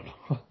out,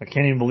 I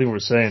can't even believe we're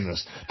saying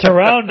this. To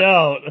round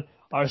out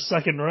our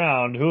second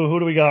round, who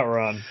do we got,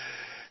 Ron?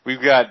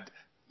 We've got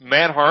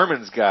Matt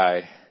Harmon's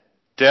guy,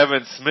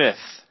 Devin Smith,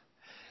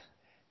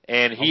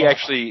 and he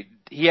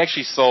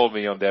actually sold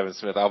me on Devin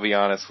Smith. I'll be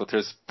honest with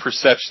his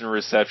perception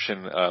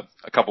reception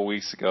a couple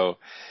weeks ago.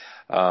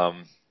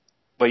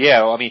 But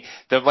yeah, I mean,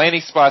 the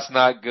landing spot's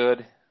not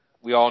good.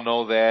 We all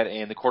know that,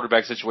 and the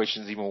quarterback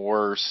situation is even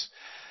worse.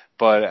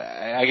 But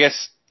I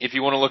guess if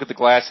you want to look at the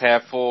glass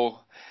half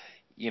full,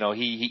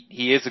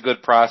 he is a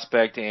good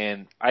prospect,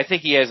 and I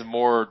think he has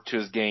more to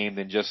his game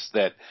than just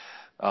that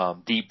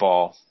deep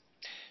ball.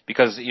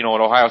 Because, at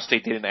Ohio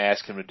State, they didn't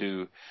ask him to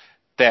do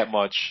that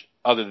much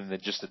other than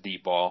just the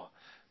deep ball.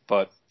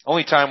 But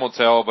only time will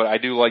tell, but I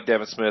do like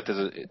Devin Smith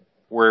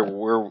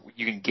where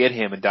you can get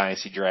him in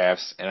dynasty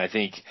drafts. And I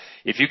think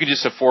if you can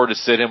just afford to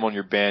sit him on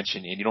your bench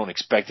and you don't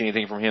expect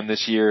anything from him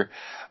this year,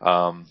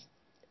 kind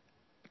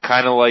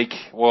of like,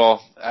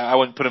 well, I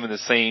wouldn't put him in the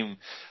same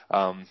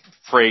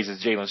phrase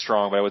as Jalen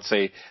Strong, but I would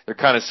say they're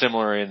kind of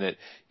similar in that,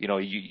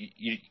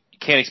 you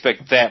can't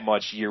expect that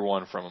much year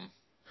one from him.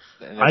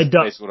 And that's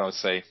basically what I would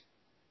say.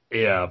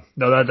 Yeah,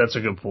 no, that's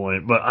a good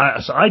point. But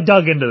I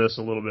dug into this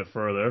a little bit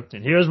further,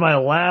 and here's my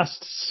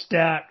last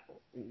stat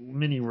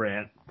mini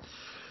rant.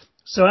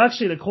 So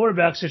actually, the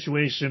quarterback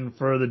situation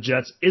for the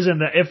Jets isn't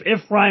that.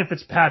 If Ryan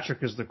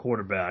Fitzpatrick is the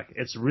quarterback,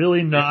 it's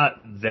really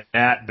not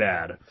that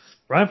bad.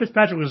 Ryan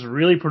Fitzpatrick was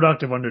really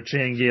productive under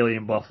Chan Gailey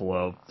in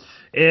Buffalo,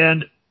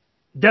 and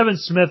Devin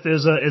Smith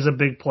is a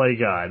big play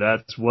guy.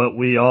 That's what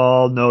we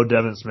all know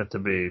Devin Smith to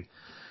be,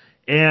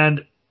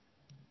 and.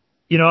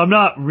 I'm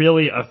not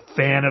really a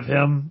fan of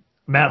him.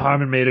 Matt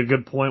Harmon made a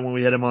good point when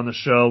we had him on the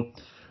show.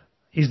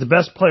 He's the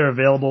best player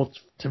available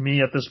to me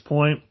at this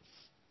point.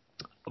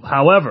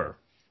 However,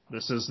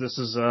 this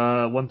is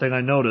one thing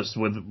I noticed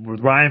with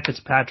Ryan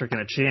Fitzpatrick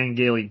and a Chan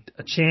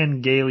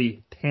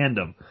Gailey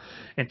tandem.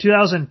 In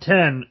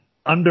 2010,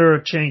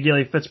 under Chan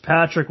Gailey,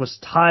 Fitzpatrick was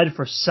tied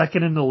for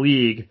second in the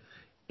league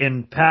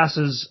in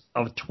passes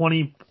of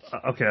 20.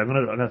 Okay, I'm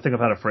gonna think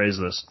of how to phrase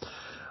this.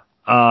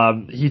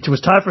 He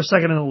was tied for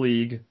second in the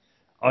league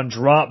on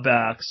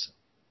dropbacks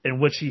in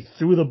which he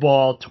threw the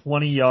ball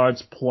 20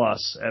 yards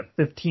plus at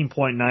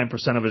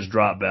 15.9% of his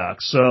dropbacks.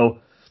 So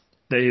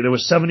There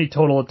was 70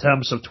 total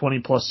attempts of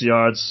 20-plus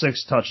yards,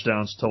 6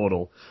 touchdowns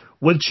total.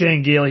 With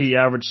Chan Gailey, he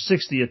averaged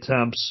 60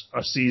 attempts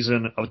a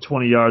season of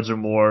 20 yards or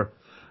more.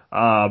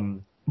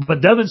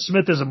 But Devin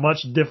Smith is a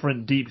much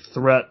different deep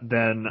threat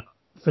than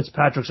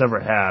Fitzpatrick's ever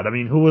had. I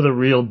mean, who were the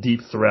real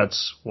deep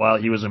threats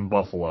while he was in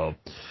Buffalo?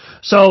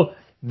 So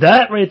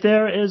that right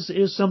there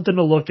is something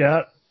to look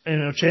at.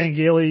 And Chan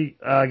Gailey,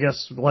 I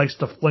guess, likes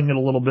to fling it a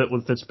little bit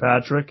with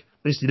Fitzpatrick.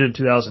 At least he did in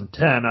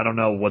 2010. I don't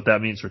know what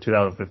that means for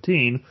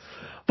 2015.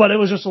 But it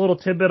was just a little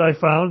tidbit I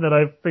found that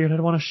I figured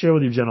I'd want to share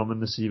with you gentlemen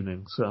this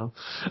evening. So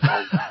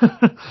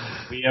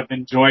we have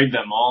enjoyed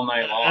them all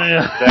night long.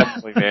 Yeah.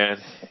 Definitely, man.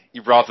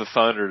 You brought the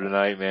thunder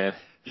tonight, man.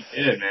 You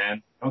did,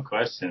 man. No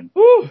question.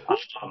 Woo.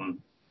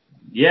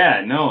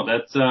 Yeah, no,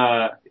 that's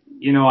I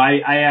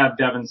have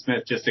Devin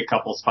Smith just a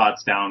couple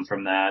spots down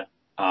from that.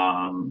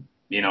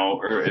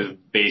 Or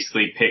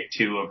basically pick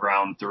 2 of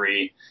round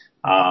 3.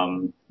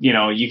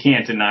 You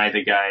can't deny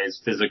the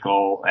guy's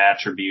physical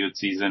attributes.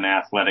 He's an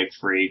athletic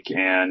freak,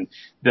 and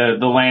the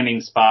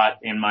landing spot,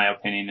 in my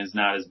opinion, is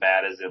not as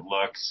bad as it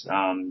looks.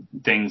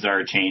 Things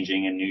are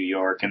changing in New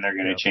York, and they're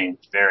going to change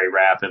very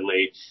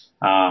rapidly.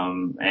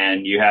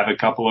 And you have a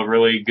couple of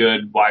really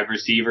good wide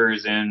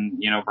receivers in,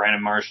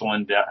 Brandon Marshall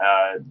and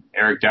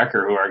Eric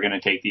Decker, who are going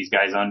to take these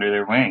guys under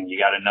their wing. You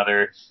got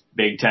another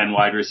Big Ten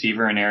wide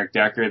receiver in Eric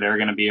Decker. They're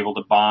going to be able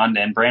to bond,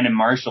 and Brandon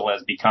Marshall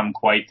has become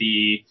quite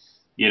the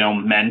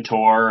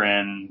mentor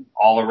and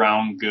all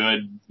around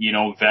good,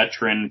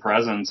 veteran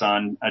presence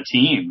on a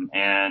team,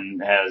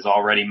 and has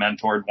already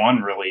mentored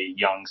one really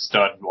young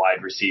stud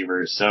wide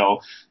receiver.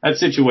 So that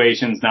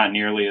situation's not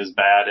nearly as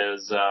bad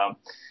as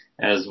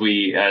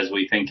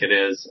we think it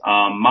is.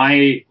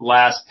 My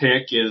last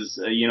pick is,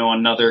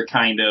 another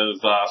kind of,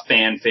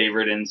 fan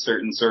favorite in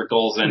certain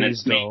circles, and Please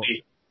it's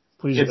maybe.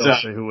 Please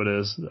don't say who it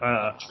is.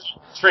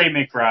 Trey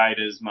McBride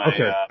is my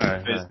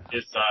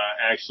is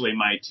actually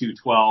my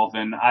 212,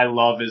 and I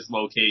love his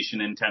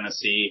location in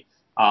Tennessee.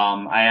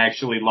 I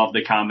actually love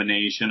the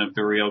combination of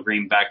Daryl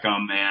Green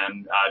Beckham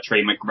and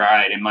Trey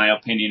McBride. In my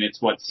opinion, it's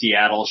what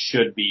Seattle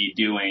should be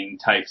doing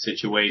type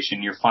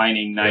situation. You're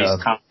finding nice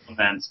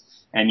complements,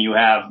 and you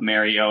have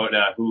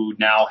Mariota, who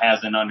now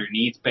has an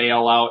underneath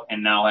bailout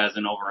and now has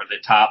an over the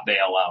top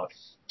bailout.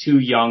 2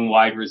 young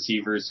wide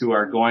receivers who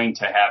are going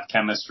to have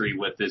chemistry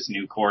with this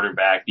new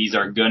quarterback. These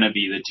are going to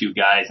be the 2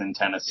 guys in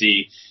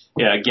Tennessee.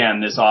 Yeah,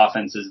 again, this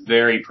offense is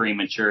very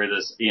premature.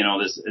 This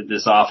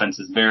offense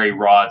is very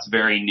raw. It's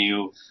very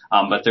new.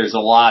 But there's a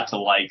lot to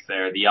like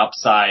there. The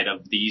upside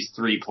of these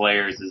 3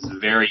 players is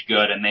very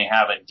good, and they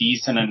have a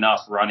decent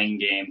enough running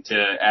game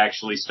to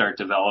actually start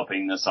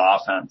developing this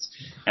offense.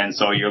 And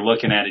so you're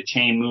looking at a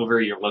chain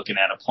mover, you're looking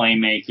at a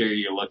playmaker,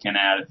 you're looking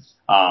at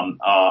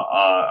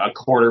a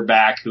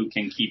quarterback who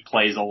can keep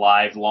plays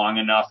alive long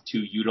enough to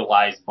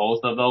utilize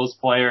both of those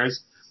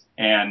players.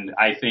 And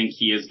I think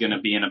he is going to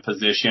be in a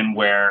position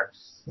where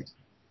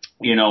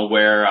he's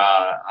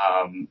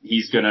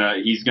going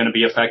to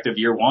be effective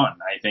year 1.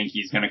 I think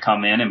he's going to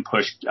come in and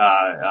push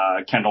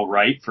Kendall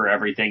Wright for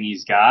everything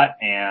he's got,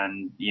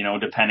 and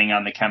depending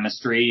on the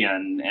chemistry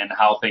and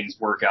how things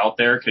work out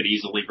there, could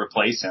easily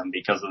replace him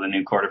because of the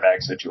new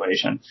quarterback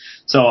situation.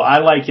 So I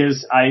like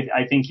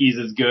I think he's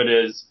as good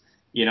as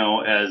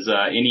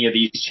any of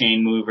these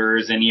chain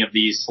movers, any of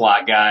these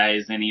slot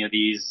guys, any of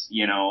these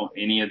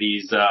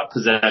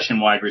possession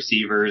wide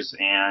receivers,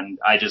 and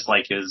I just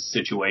like his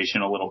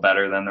situation a little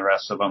better than the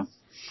rest of them.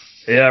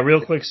 Yeah, real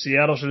quick,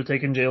 Seattle should have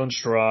taken Jalen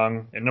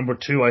Strong. And number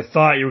 2, I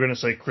thought you were going to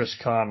say Chris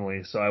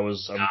Conley, so I'm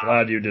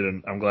glad you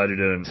didn't.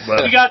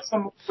 But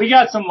we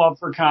got some love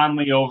for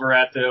Conley over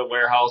at the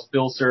warehouse.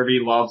 Bill Servey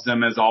loves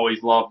him, has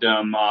always loved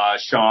him.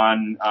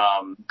 Sean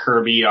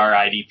Kirby, our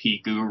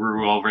IDP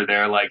guru over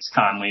there, likes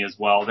Conley as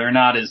well. They're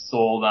not as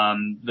sold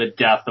on the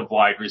death of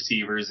wide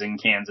receivers in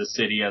Kansas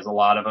City as a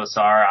lot of us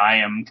are. I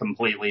am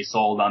completely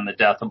sold on the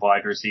death of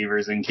wide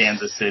receivers in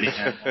Kansas City.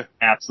 And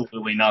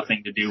absolutely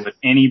nothing to do with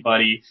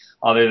anybody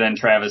other than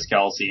Travis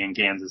Kelce in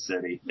Kansas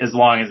City, as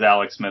long as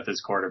Alex Smith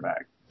is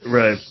quarterback.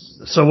 Right.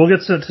 So we'll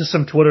get to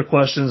some Twitter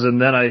questions, and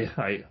then I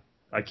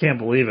can't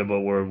believe it,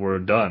 but we're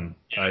done.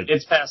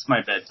 It's past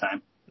my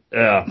bedtime.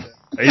 Yeah.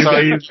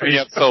 Are you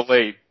up so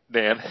late,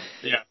 Dan?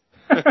 Yeah.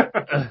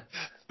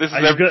 This is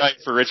every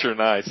night for Richard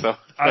and I. So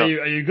are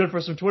you good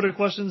for some Twitter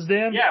questions,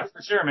 Dan? Yeah,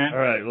 for sure, man. All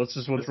right, let's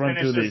run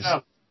through these.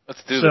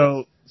 Let's do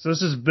this. So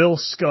this is Bill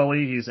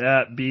Scully. He's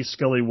at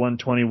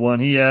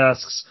bscully121. He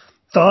asks,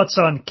 thoughts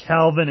on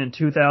Calvin in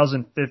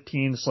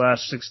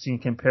 2015/16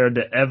 compared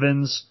to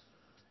Evans,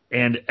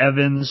 and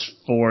Evans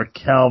for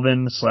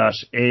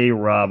Calvin/A.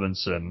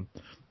 Robinson.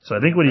 So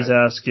I think what he's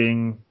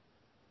asking,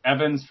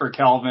 Evans for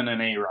Calvin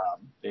and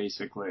A-Rob,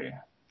 basically.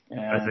 And,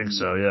 I think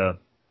so, yeah.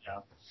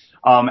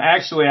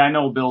 Actually, I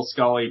know Bill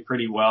Scully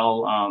pretty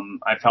well.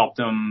 I've helped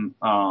him,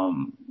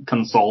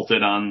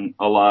 consulted on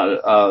a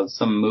lot,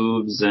 some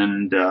moves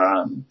and,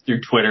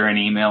 through Twitter and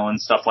email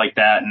and stuff like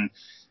that. And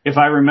if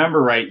I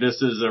remember right,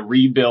 this is a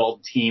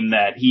rebuild team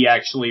that he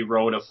actually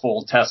wrote a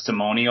full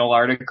testimonial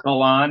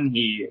article on.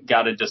 He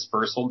got a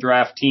dispersal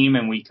draft team,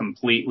 and we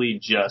completely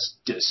just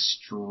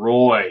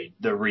destroyed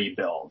the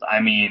rebuild.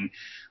 I mean,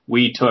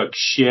 we took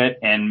shit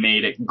and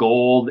made it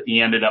gold.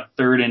 He ended up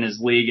third in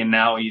his league, and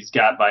now he's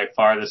got by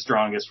far the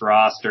strongest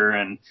roster,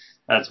 and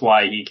that's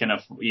why he can,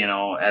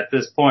 at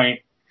this point,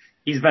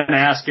 he's been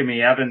asking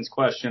me Evans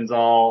questions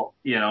all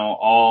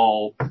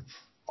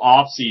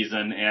off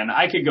season, and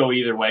I could go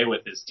either way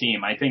with this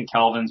team. I think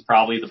Calvin's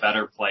probably the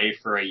better play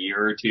for a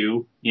year or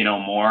two,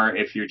 more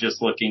if you're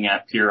just looking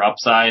at pure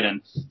upside,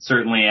 and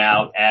certainly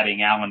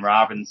adding Allen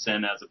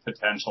Robinson as a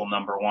potential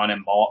number one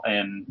in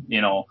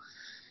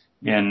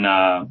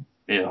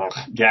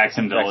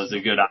Jacksonville is a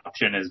good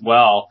option as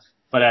well.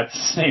 But at the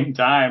same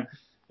time,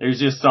 there's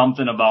just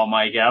something about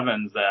Mike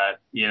Evans that,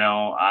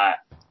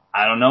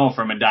 I don't know,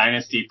 from a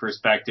dynasty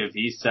perspective,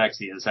 he's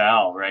sexy as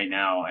hell right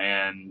now.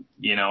 And,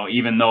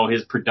 even though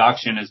his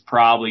production is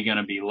probably going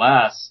to be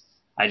less,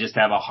 I just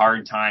have a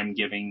hard time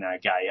giving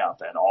that guy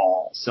up at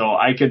all. So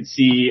I could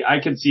see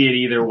it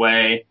either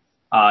way,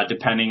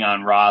 depending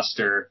on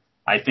roster.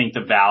 I think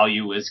the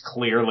value is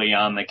clearly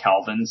on the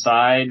Calvin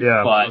side.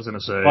 Yeah, but, I was going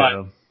to say,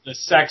 the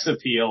sex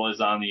appeal is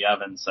on the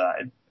Evans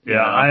side.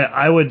 Yeah,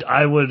 I would,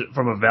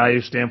 from a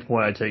value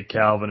standpoint, I'd take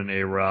Calvin and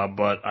A-Rob,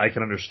 but I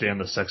can understand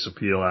the sex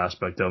appeal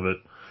aspect of it.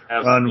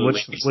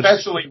 Absolutely.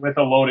 Especially with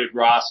a loaded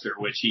roster,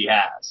 which he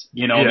has.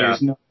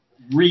 There's no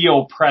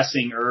real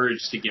pressing urge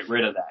to get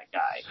rid of that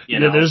guy.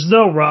 There's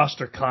no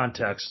roster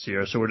context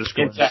here, so we're just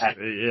going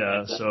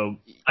so.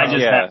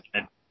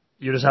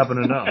 You just happen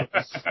to know.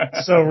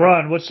 So,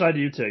 Ron, which side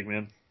do you take,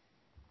 man?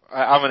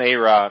 I'm an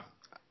A-Rob.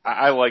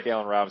 I like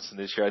Allen Robinson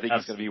this year. I think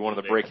he's going to be one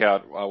of the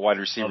breakout wide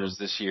receivers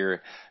this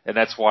year, and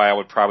that's why I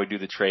would probably do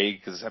the trade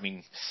because,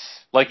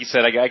 like you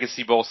said, I can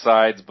see both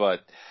sides, but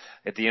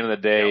at the end of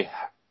the day,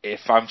 if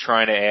I'm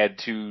trying to add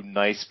two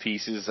nice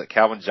pieces,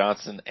 Calvin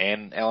Johnson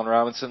and Allen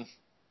Robinson,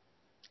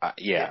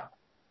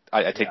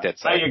 I take that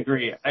side. I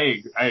agree.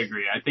 I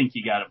think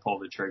you got to pull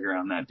the trigger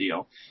on that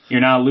deal. You're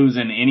not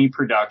losing any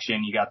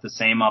production. You got the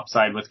same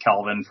upside with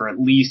Calvin for at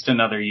least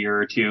another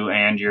year or two,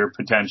 and you're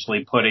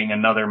potentially putting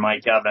another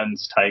Mike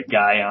Evans type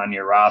guy on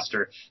your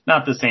roster.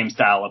 Not the same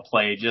style of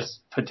play,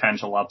 just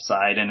potential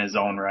upside in his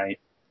own right.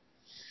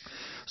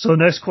 So the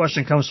next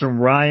question comes from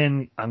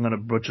Ryan. I'm going to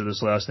butcher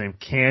this last name.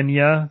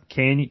 Kania.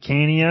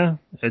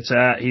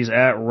 He's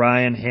at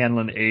Ryan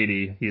Hanlon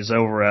 80. He's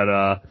over at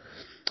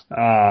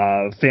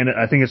I think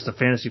it's the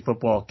Fantasy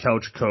Football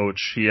Couch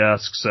Coach. He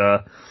asks,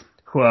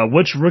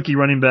 which rookie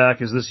running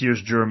back is this year's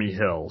Jeremy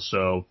Hill?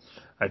 So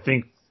I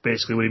think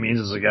basically what he means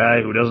is a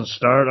guy who doesn't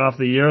start off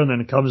the year and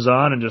then comes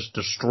on and just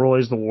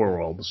destroys the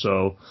world.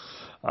 So,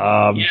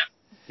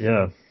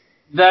 yeah.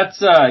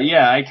 That's,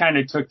 I kind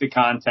of took the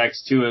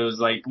context too. It was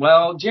like,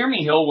 well,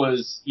 Jeremy Hill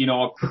was,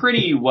 a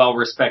pretty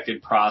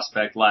well-respected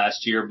prospect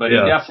last year, but he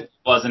definitely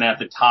wasn't at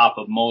the top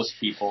of most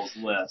people's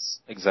lists.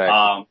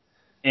 Exactly.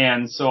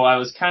 And so I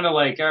was kind of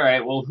like, all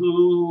right, well,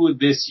 who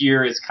this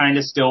year is kind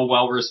of still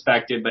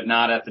well-respected, but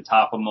not at the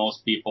top of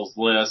most people's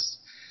lists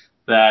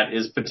that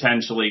is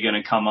potentially going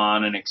to come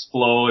on and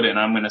explode. And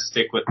I'm going to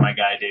stick with my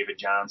guy, David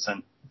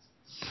Johnson.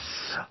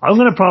 I'm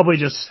going to probably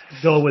just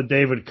go with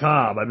David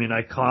Cobb. I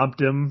comped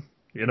him.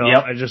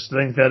 I just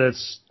think that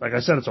it's, like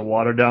I said, it's a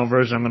watered down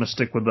version. I'm going to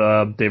stick with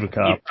David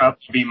Cobb. He'd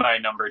probably be my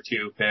number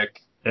 2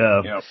 pick.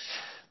 Yeah.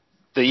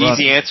 The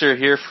easy answer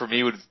here for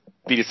me would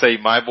be to say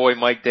my boy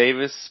Mike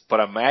Davis, but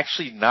I'm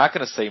actually not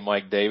going to say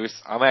Mike Davis.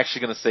 I'm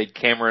actually going to say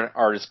Cameron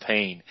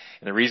Artis-Payne.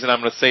 And the reason I'm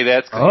going to say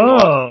that is because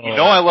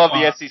I love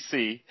the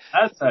SEC.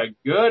 That's a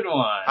good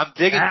one. I'm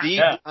digging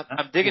deep.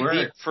 I'm digging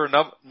deep for a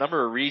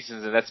number of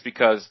reasons, and that's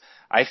because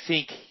I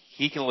think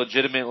he can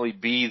legitimately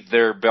be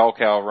their bell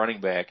cow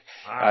running back.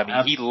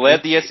 He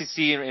led the SEC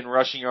in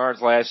rushing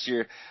yards last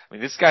year.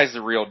 This guy's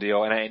the real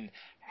deal. And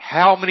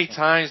how many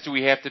times do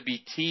we have to be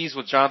teased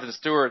with Jonathan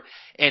Stewart,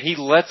 and he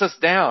lets us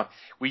down?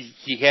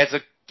 He has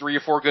 3 or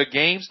 4 good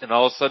games, and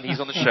all of a sudden he's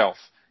on the shelf.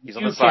 He's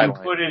on the sideline. You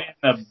can put it in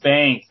the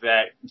bank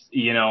that,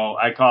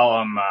 I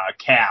call him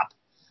Cap.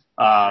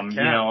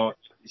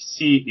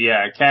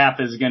 Cap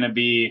is going to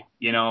be,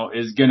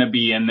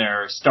 in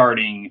there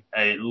starting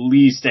at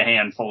least a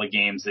handful of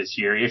games this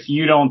year. If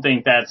you don't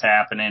think that's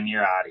happening,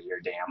 you're out of your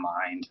damn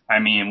mind.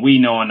 We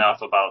know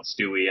enough about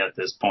Stewie at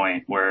this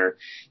point where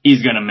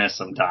he's going to miss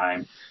some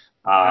time.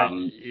 Have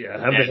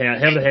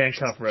the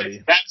handcuff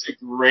ready. That's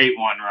a great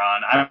one,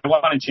 Ron. I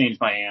want to change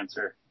my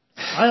answer.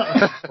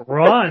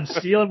 Ron,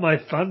 stealing my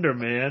thunder,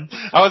 man.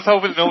 I was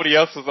hoping nobody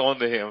else was on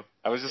to him.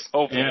 I was just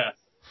hoping. Yeah.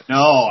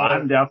 No,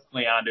 I'm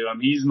definitely onto him.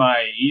 He's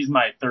my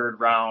 3rd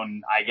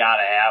round. I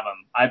gotta have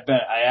him.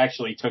 I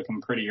actually took him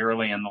pretty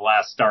early in the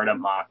last startup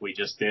mock we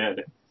just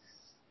did.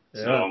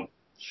 Yeah. So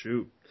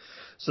shoot.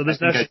 So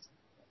this next.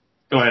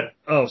 Go ahead.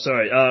 Oh,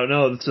 sorry.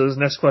 No. So this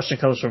next question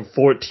comes from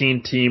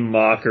 14 Team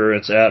Mocker.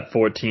 It's at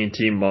 14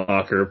 Team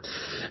Mocker.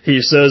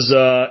 He says,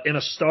 in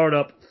a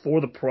startup for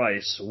the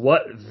price,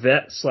 what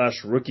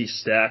vet/rookie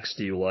stacks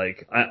do you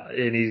like?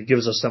 And he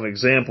gives us some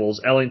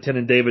examples: Ellington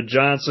and David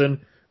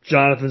Johnson,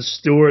 Jonathan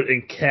Stewart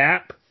and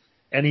Cap.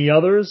 Any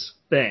others?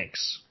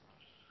 Thanks.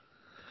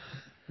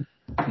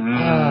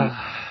 I'm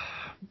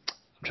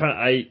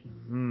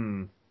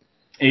trying.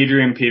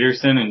 Adrian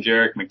Peterson and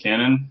Jerick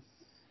McKinnon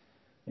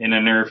in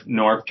a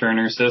North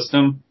Turner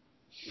system.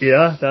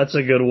 Yeah, that's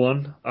a good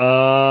one.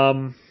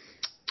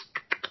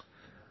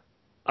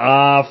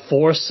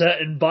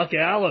 Forsett and Buck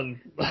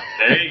Allen.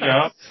 There you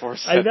go.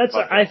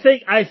 I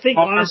think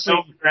honestly.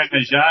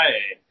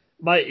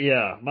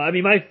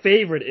 My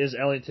favorite is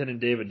Ellington and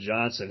David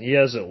Johnson. He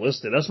has it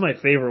listed. That's my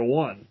favorite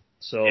one.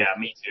 So yeah,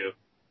 me too.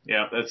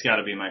 Yeah, that's got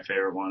to be my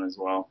favorite one as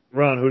well.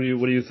 Ron, what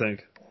do you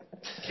think?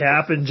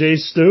 Cap and Jay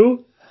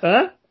Stu?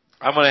 Huh?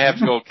 I'm gonna have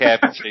to go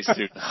Cap and Jay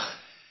Stu.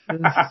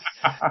 I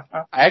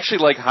actually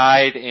like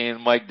Hyde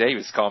and Mike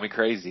Davis. Call me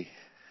crazy.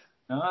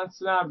 No,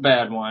 that's not a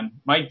bad one.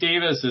 Mike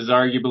Davis is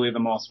arguably the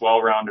most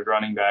well-rounded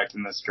running back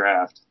in this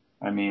draft.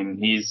 I mean,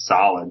 he's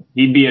solid.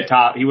 He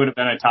would have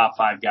been a top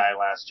 5 guy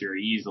last year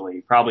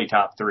easily, probably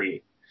top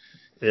 3.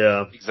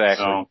 Yeah,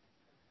 exactly. So,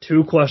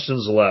 2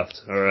 questions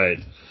left. All right.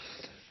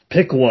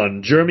 Pick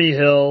one. Jeremy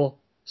Hill,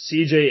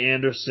 CJ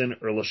Anderson,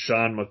 or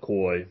LaShawn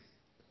McCoy?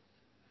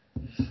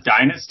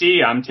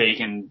 Dynasty, I'm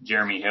taking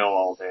Jeremy Hill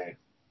all day.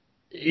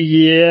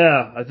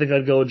 Yeah, I think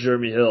I'd go with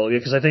Jeremy Hill. Yeah,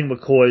 because I think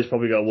McCoy's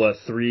probably got,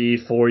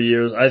 3-4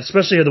 years.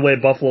 Especially the way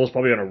Buffalo's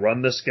probably going to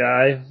run this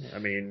guy. I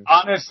mean,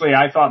 honestly,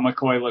 I thought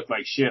McCoy looked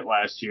like shit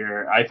last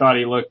year. I thought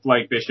he looked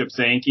like Bishop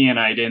Sankey, and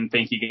I didn't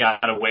think he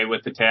got away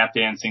with the tap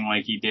dancing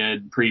like he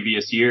did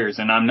previous years.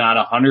 And I'm not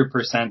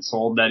 100%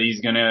 sold that he's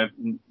going to,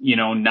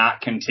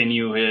 not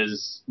continue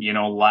his,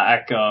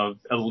 lack of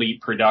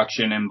elite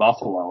production in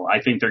Buffalo. I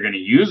think they're going to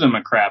use him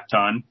a crap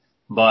ton,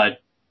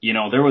 but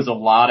there was a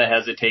lot of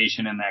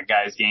hesitation in that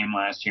guy's game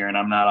last year, and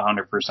I'm not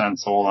 100%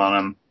 sold on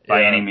him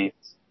by any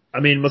means.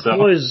 I mean,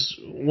 McCoy's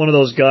one of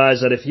those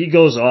guys that if he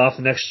goes off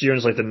next year and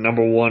is like the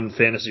number 1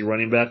 fantasy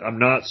running back, I'm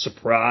not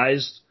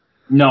surprised.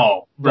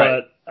 No,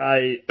 right.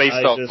 But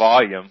based on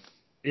volume.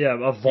 Yeah,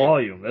 of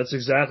volume. That's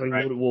exactly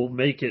what will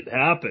make it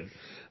happen.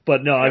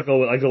 But no, I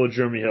go with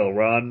Jeremy Hill.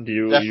 Ron, do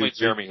you? Definitely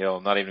Jeremy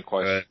Hill, not even a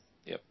question. Right.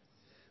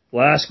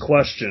 Last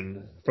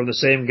question from the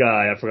same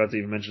guy. I forgot to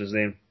even mention his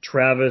name.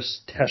 Travis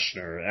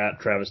Teschner,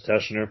 at Travis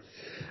Teschner.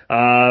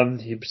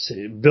 He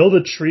build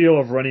a trio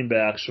of running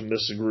backs from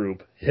this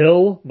group.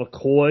 Hill,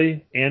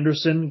 McCoy,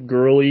 Anderson,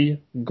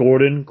 Gurley,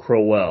 Gordon,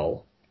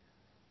 Crowell.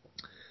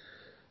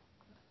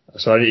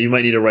 So you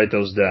might need to write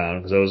those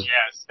down. Cause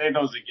say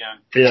those again.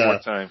 Yeah. One more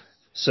time.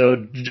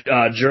 So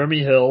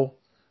Jeremy Hill,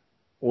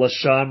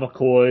 LaShawn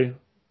McCoy,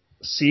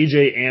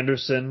 CJ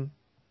Anderson,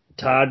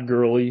 Todd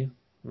Gurley,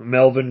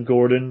 Melvin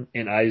Gordon,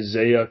 and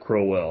Isaiah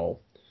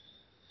Crowell.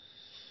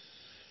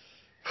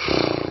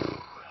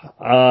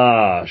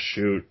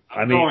 Shoot.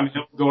 I'm going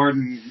Hill,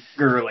 Gordon,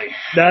 Gurley.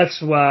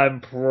 That's why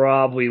I'm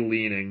probably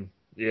leaning.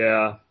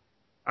 Yeah.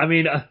 I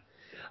mean,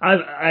 I'm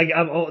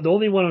the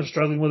only one I'm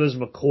struggling with is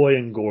McCoy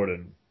and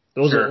Gordon.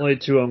 Those are the only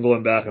 2 I'm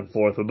going back and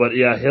forth with. But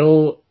yeah,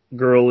 Hill,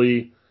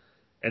 Gurley,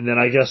 and then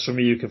I guess for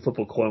me you can flip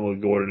a coin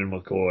with Gordon and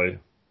McCoy.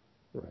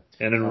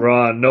 And then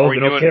Ron, no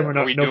Cameron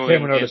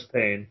Otis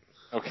Payne.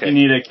 Okay. You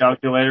need a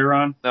calculator,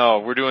 Ron? No,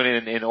 we're doing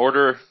it in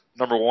order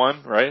number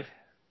 1, right?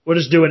 We're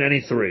just doing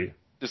any 3.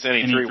 Just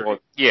any 3. Well,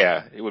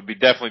 yeah, it would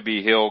definitely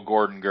be Hill,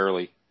 Gordon,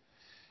 Gurley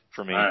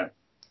for me. All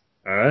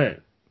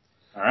right.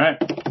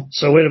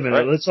 So wait a minute.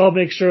 Right. Let's all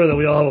make sure that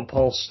we all have a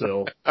pulse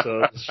still.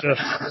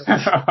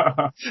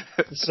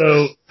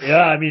 So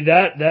yeah, I mean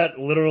that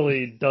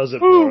literally does it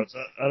for us.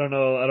 I don't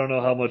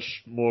know how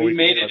much more we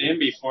made it in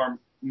before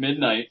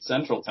midnight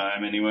Central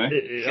Time anyway.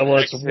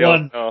 It's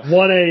 1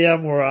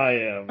 a.m. where I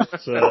am.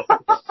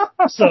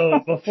 So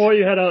before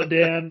you head out,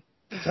 Dan,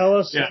 tell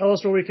us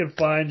where we can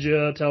find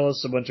you. Tell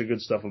us a bunch of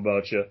good stuff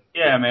about you.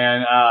 Yeah,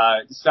 man.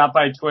 Stop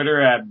by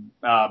Twitter at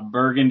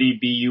Burgundy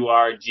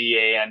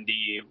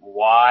BURGANDY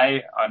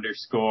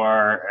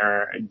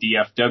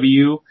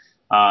 _DFW.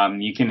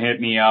 You can hit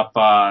me up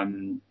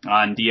on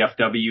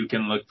DFW. You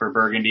can look for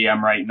Burgundy.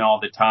 I'm writing all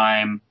the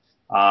time.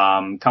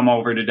 Come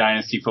over to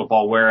Dynasty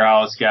Football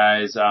Warehouse,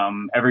 guys.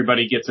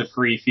 Everybody gets a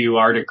free few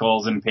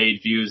articles and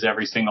page views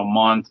every single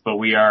month, but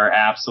we are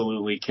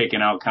absolutely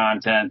kicking out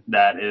content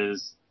that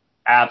is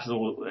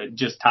absolutely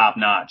just top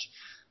notch.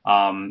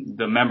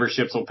 The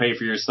memberships will pay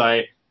for your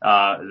site.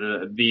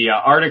 The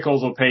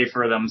articles will pay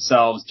for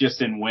themselves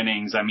just in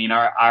winnings. I mean,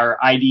 our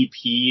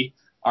IDP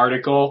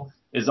article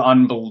is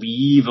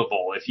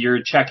unbelievable. If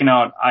you're checking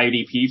out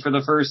IDP for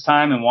the first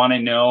time and want to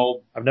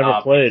know, I've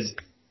never played.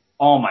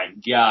 Oh my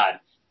God.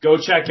 Go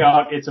check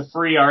out. It's a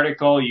free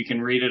article. You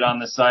can read it on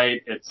the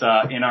site. It's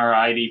in our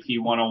IDP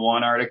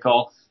 101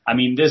 article. I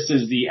mean, this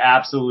is the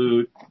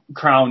absolute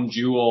crown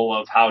jewel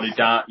of how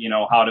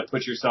to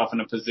put yourself in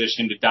a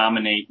position to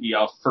dominate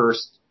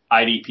first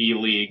IDP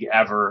league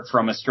ever,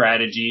 from a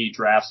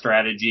draft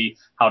strategy,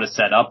 how to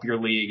set up your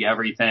league,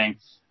 everything.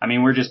 I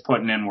mean, we're just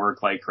putting in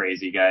work like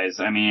crazy, guys.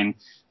 I mean,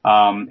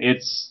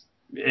 it's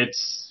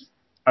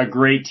a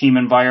great team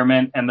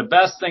environment. And the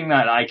best thing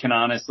that I can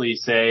honestly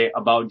say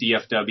about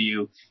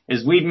DFW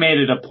is we've made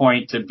it a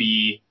point to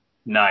be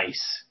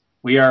nice.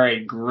 we are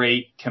a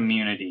great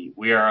community.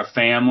 We are a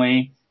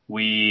family.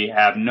 We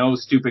have no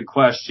stupid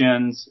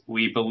questions.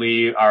 We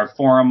believe our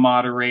forum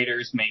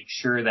moderators make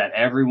sure that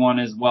everyone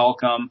is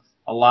welcome.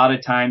 A lot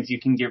of times you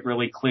can get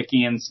really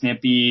cliquey and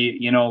snippy,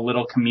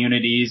 little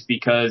communities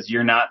because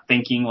you're not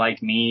thinking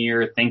like me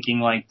or thinking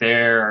like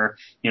there, or,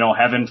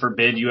 heaven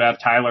forbid you have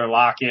Tyler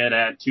Lockett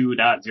at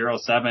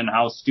 2.07.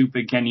 How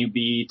stupid can you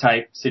be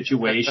type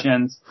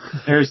situations?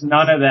 There's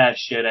none of that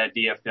shit at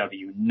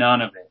DFW.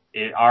 None of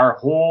it. Our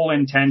whole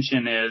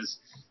intention is,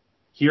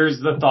 here's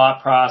the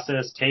thought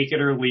process, take it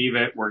or leave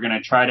it. We're going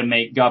to try to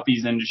make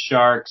guppies into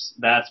sharks.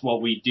 That's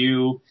what we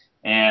do.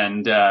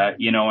 And,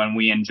 and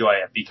we enjoy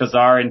it because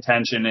our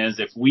intention is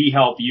if we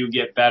help you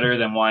get better,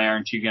 then why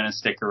aren't you going to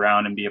stick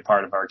around and be a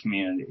part of our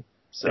community?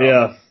 So.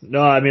 Yeah.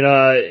 No, I mean,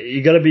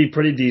 you gotta be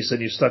pretty decent.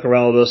 You stuck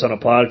around with us on a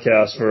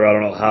podcast for I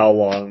don't know how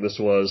long this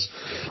was.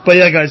 But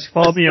yeah, guys,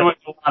 follow me. It was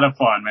a lot of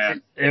fun,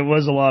 man. It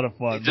was a lot of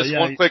fun. Just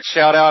one quick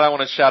shout out. I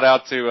want to shout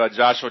out to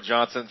Joshua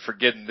Johnson for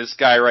getting this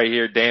guy right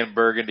here, Dan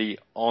Burgundy,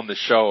 on the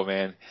show,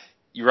 man.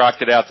 You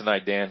rocked it out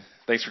tonight, Dan.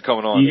 Thanks for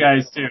coming on. You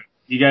guys too.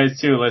 You guys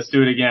too. Let's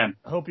do it again.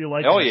 I hope you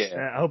like.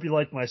 I hope you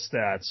like my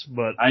stats,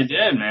 but I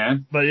did,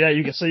 man. But yeah,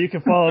 you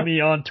can follow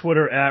me on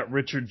Twitter at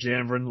Richard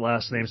Janvrin,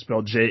 last name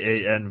spelled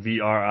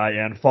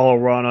Janvrin. Follow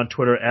Ron on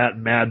Twitter at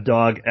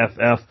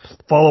MadDogFF.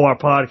 Follow our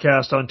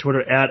podcast on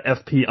Twitter at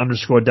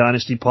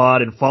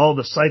FP_DynastyPod, and follow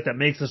the site that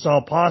makes this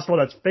all possible.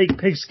 That's Fake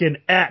Pigskin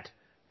at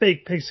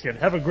Fake Pigskin.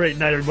 Have a great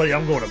night, everybody.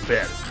 I'm going to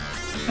bed.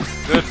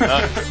 Good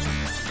night.